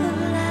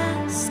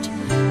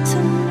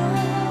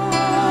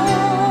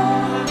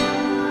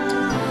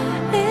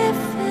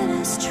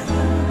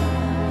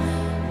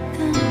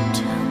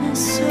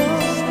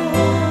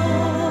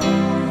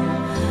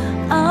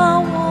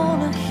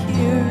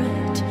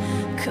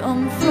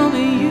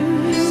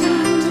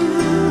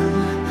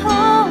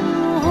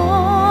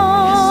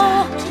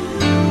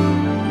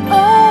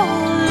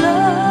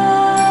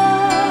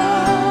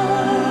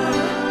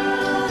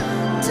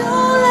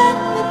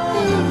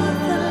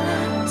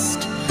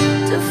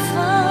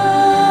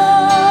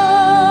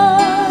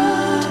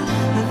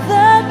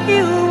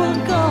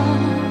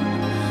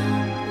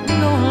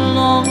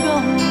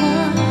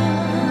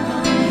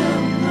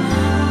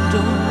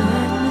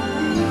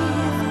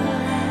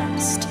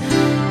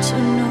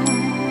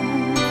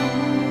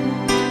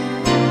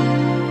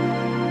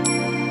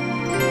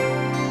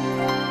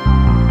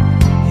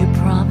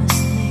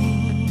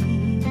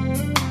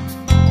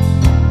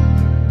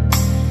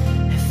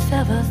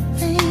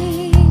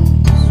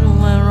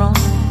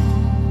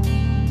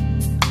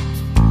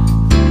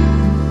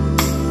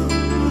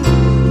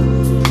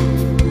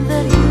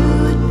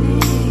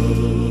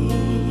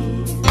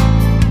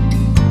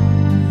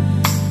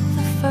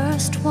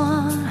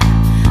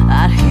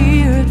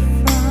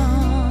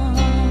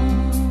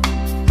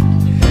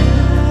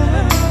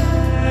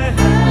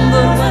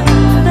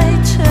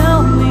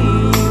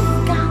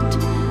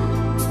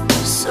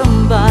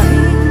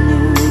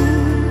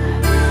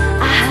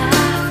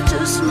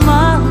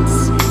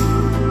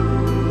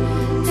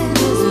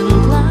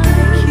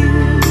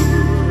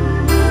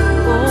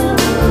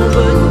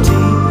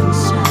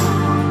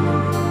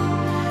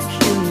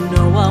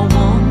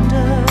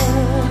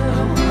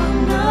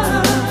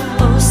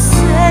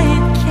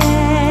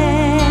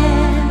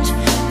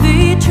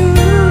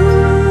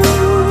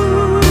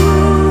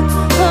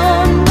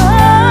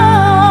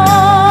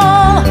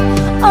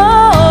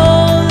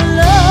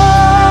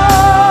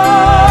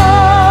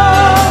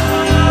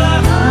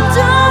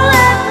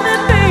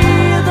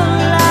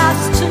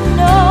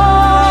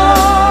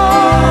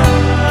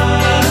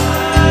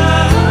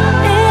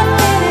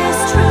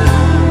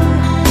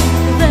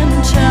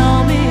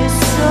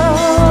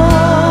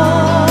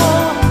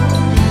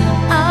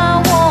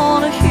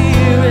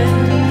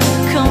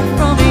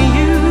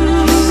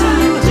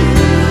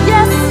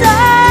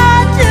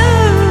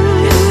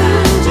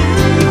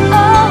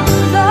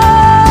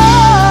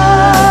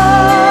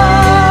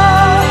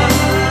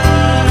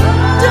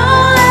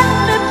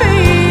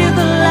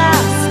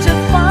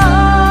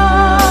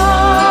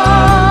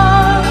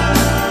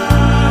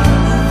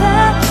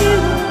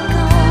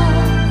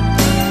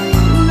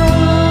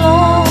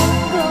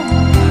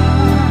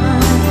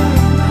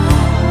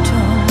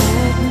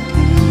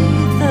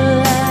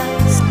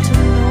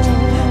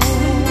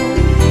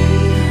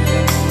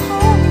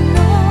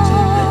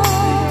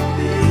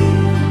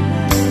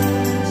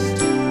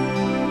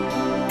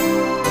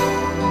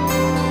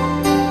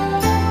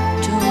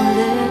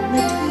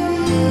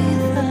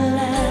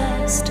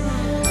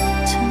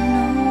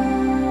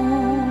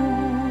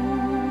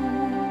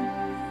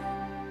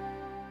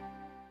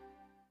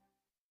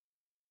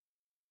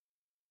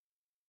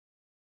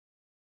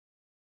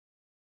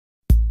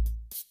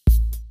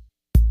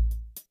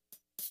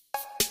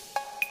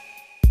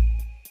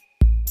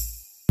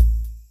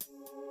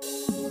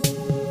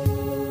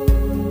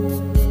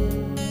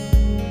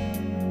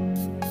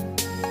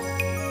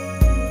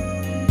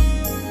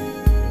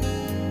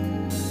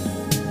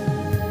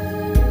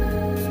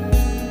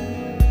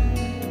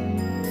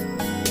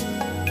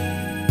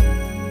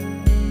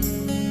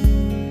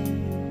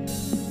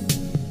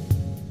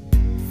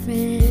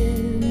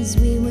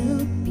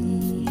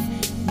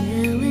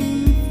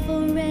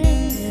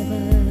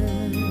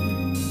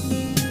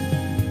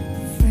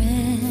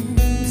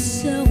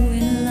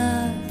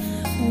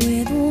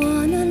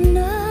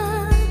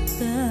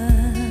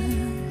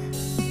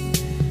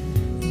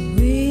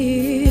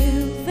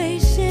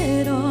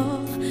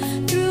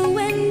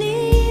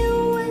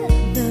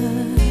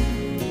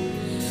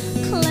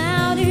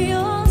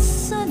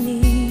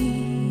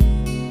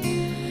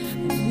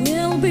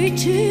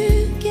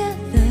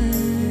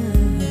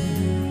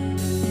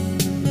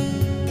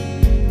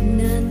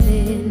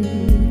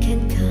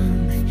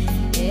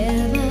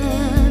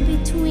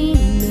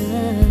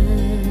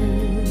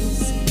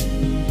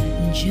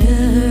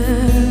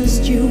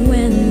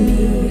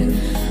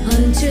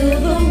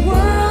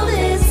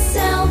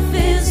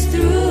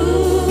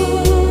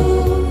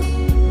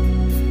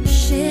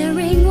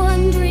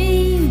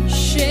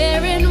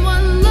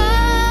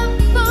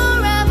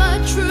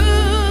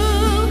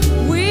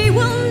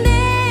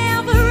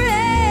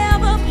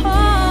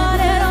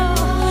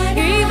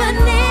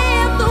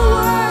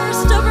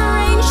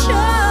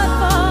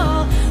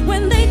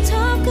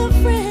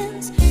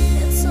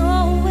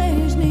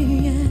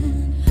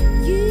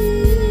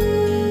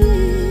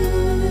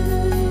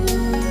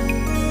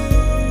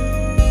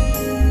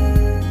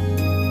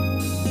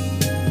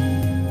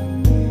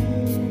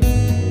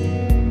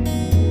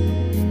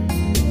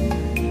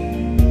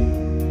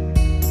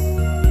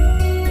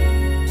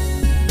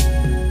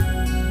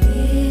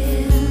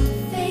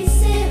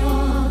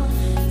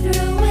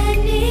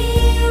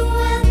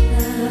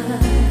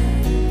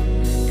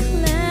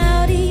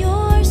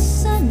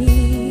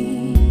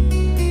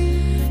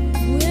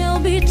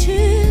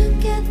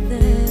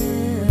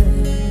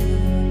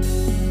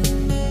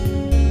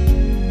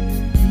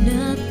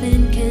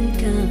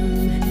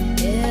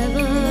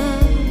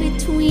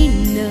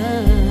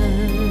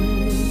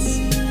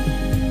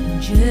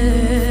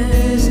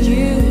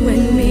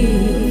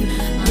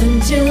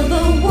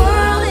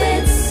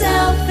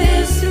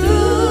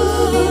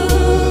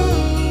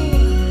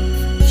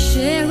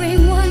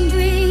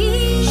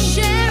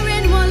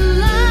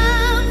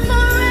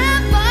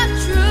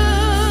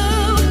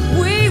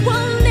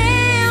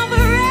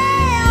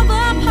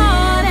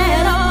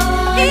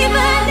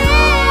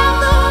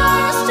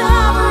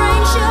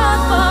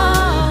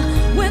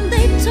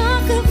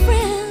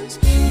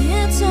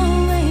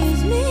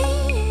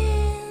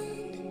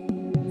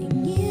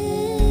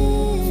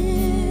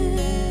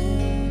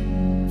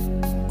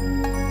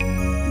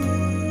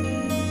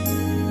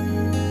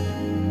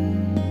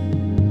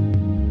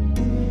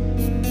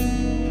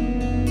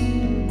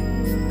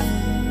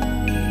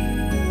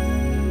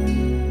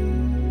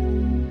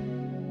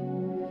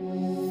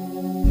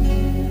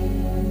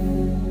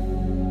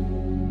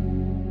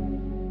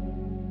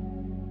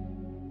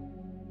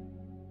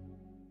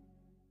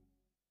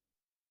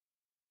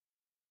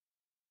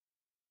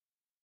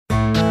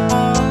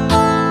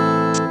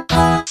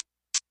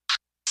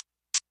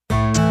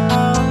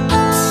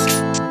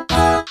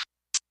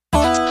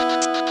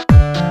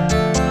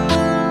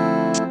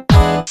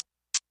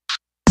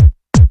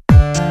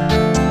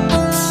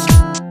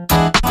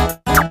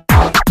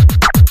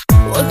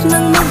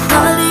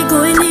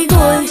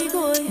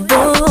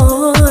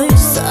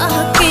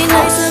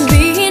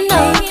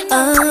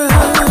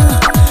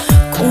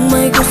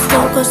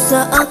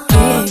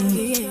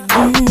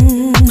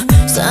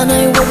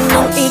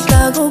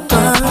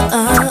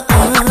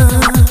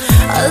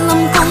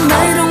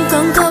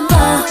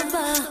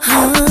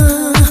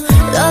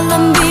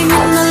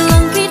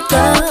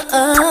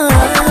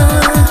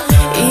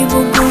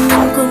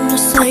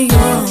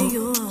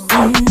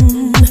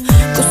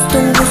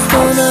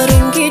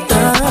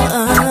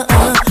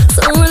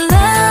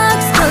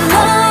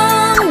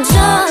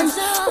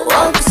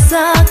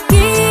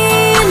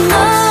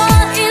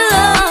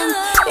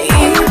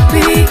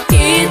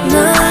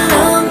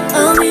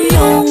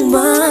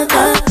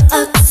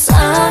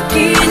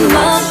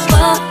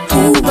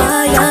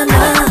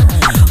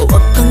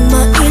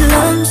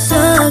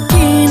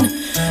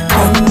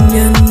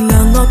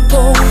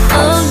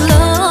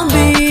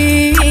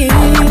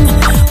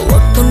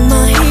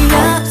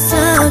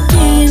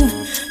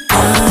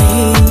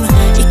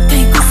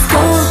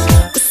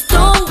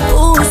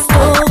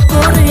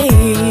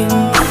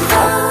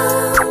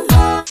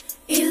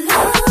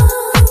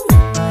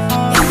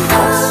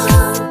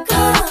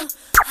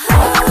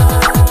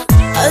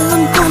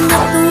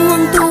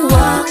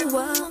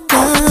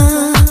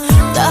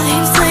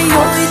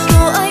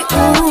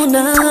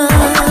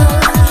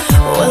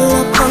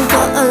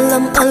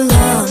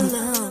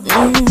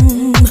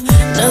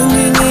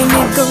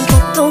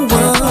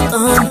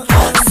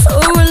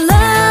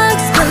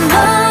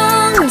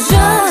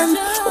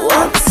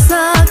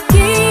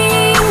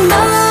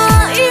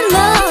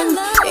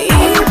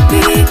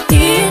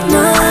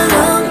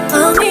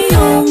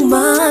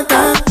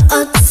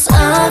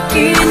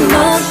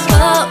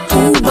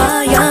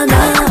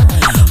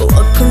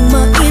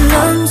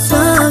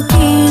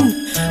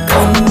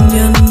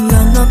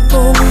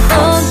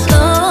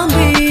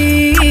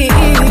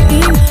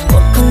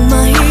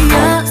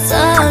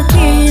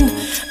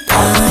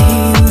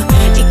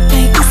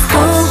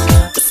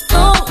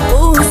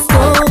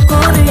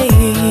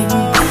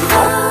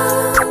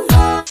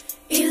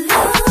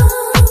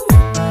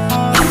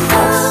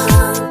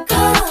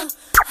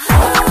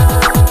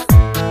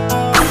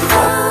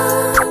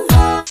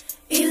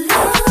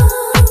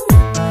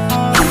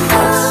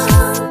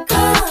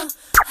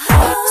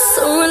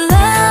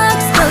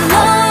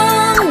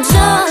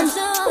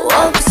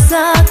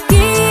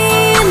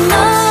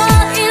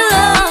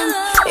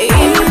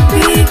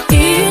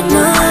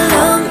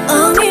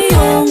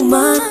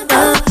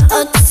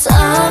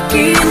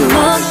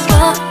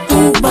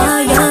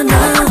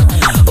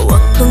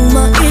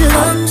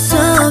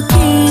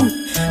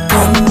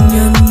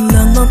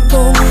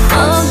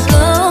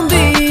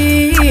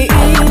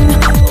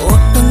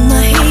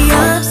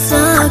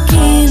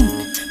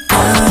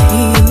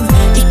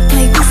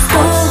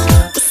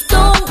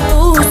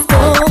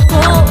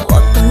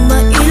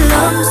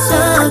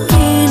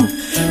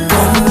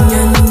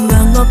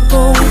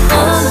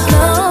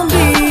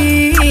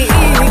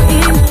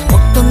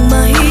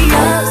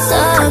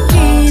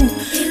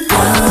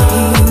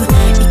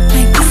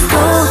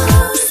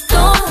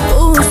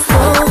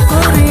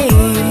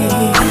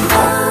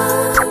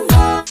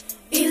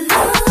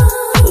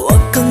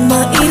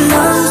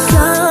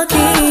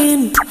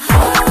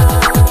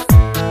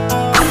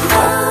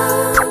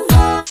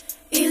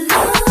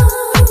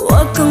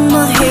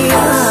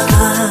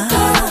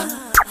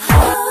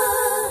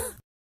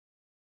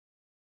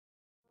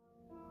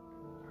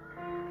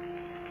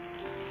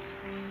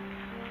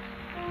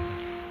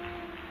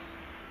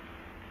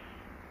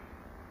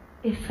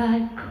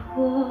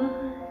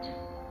could,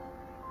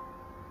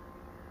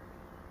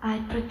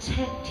 I'd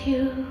protect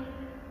you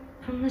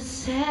from the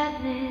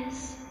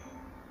sadness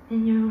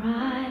in your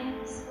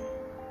eyes,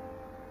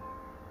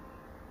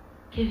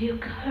 give you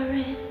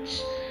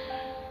courage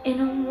in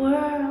a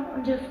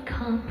world of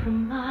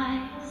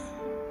compromise.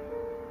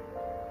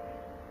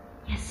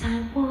 Yes,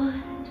 I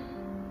would,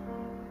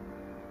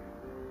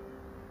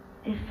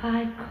 if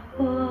I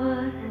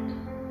could.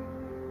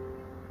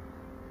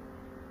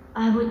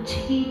 I would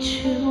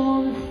teach you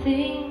all the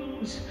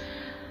things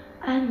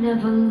I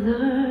never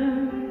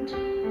learned,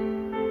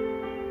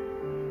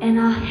 and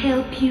I'll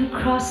help you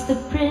cross the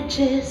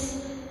bridges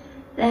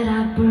that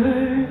I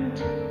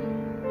burned.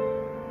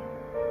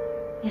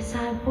 Yes,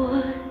 I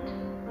would,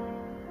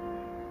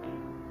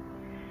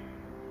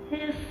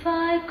 if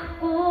I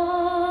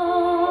could.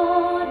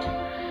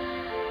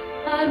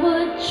 I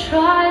would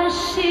try to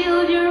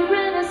shield your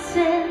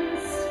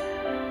innocence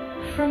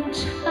from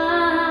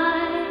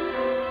time,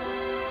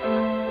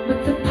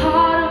 but the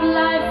part of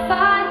life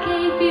I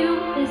gave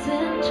you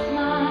isn't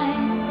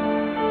mine.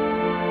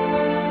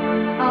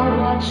 I'll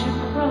watch you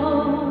grow,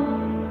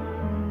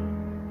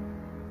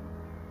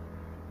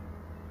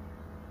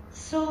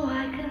 so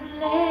I can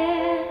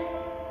let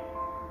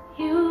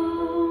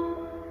you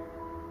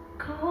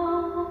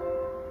go.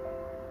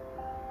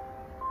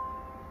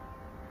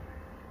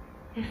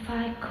 If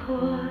I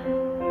could,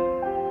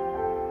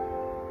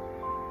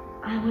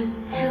 I would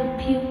help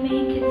you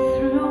make it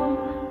through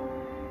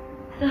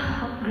the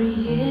hungry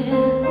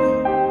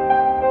years,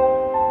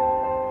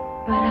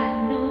 but I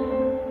know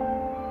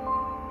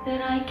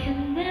that I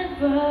can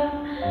never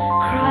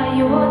cry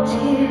your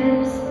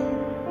tears.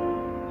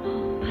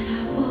 Oh, but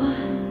I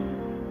would,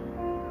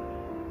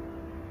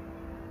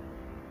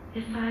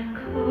 if I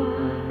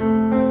could.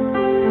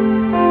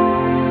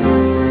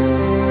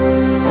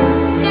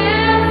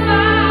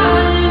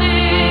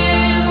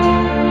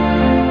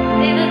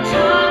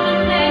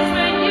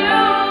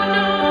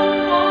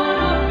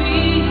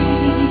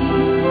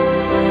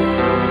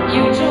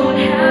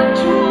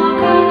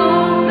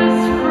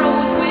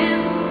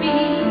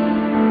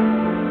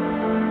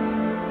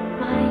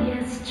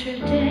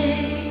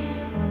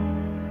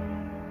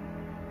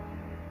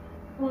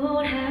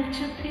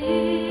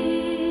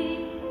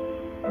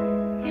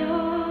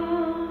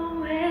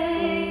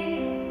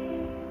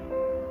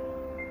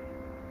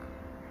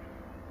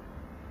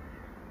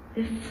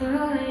 If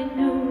I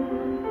knew,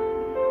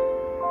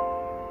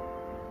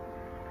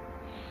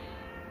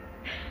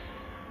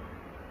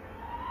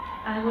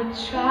 I would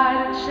try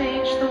to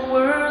change the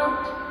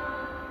world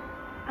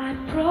I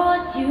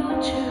brought you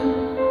to,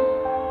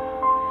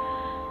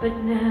 but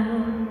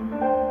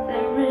now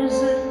there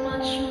isn't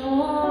much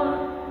more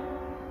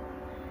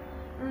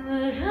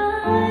that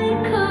I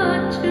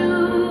could do,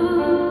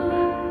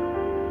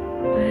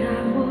 but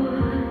I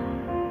would,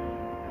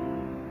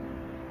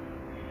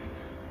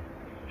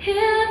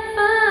 if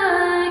I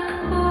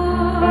could.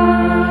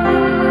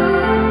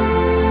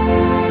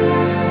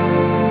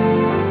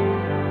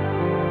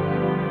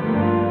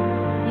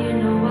 You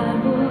know I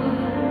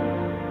would.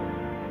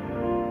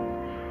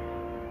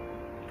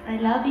 I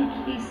love you,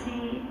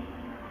 Casey.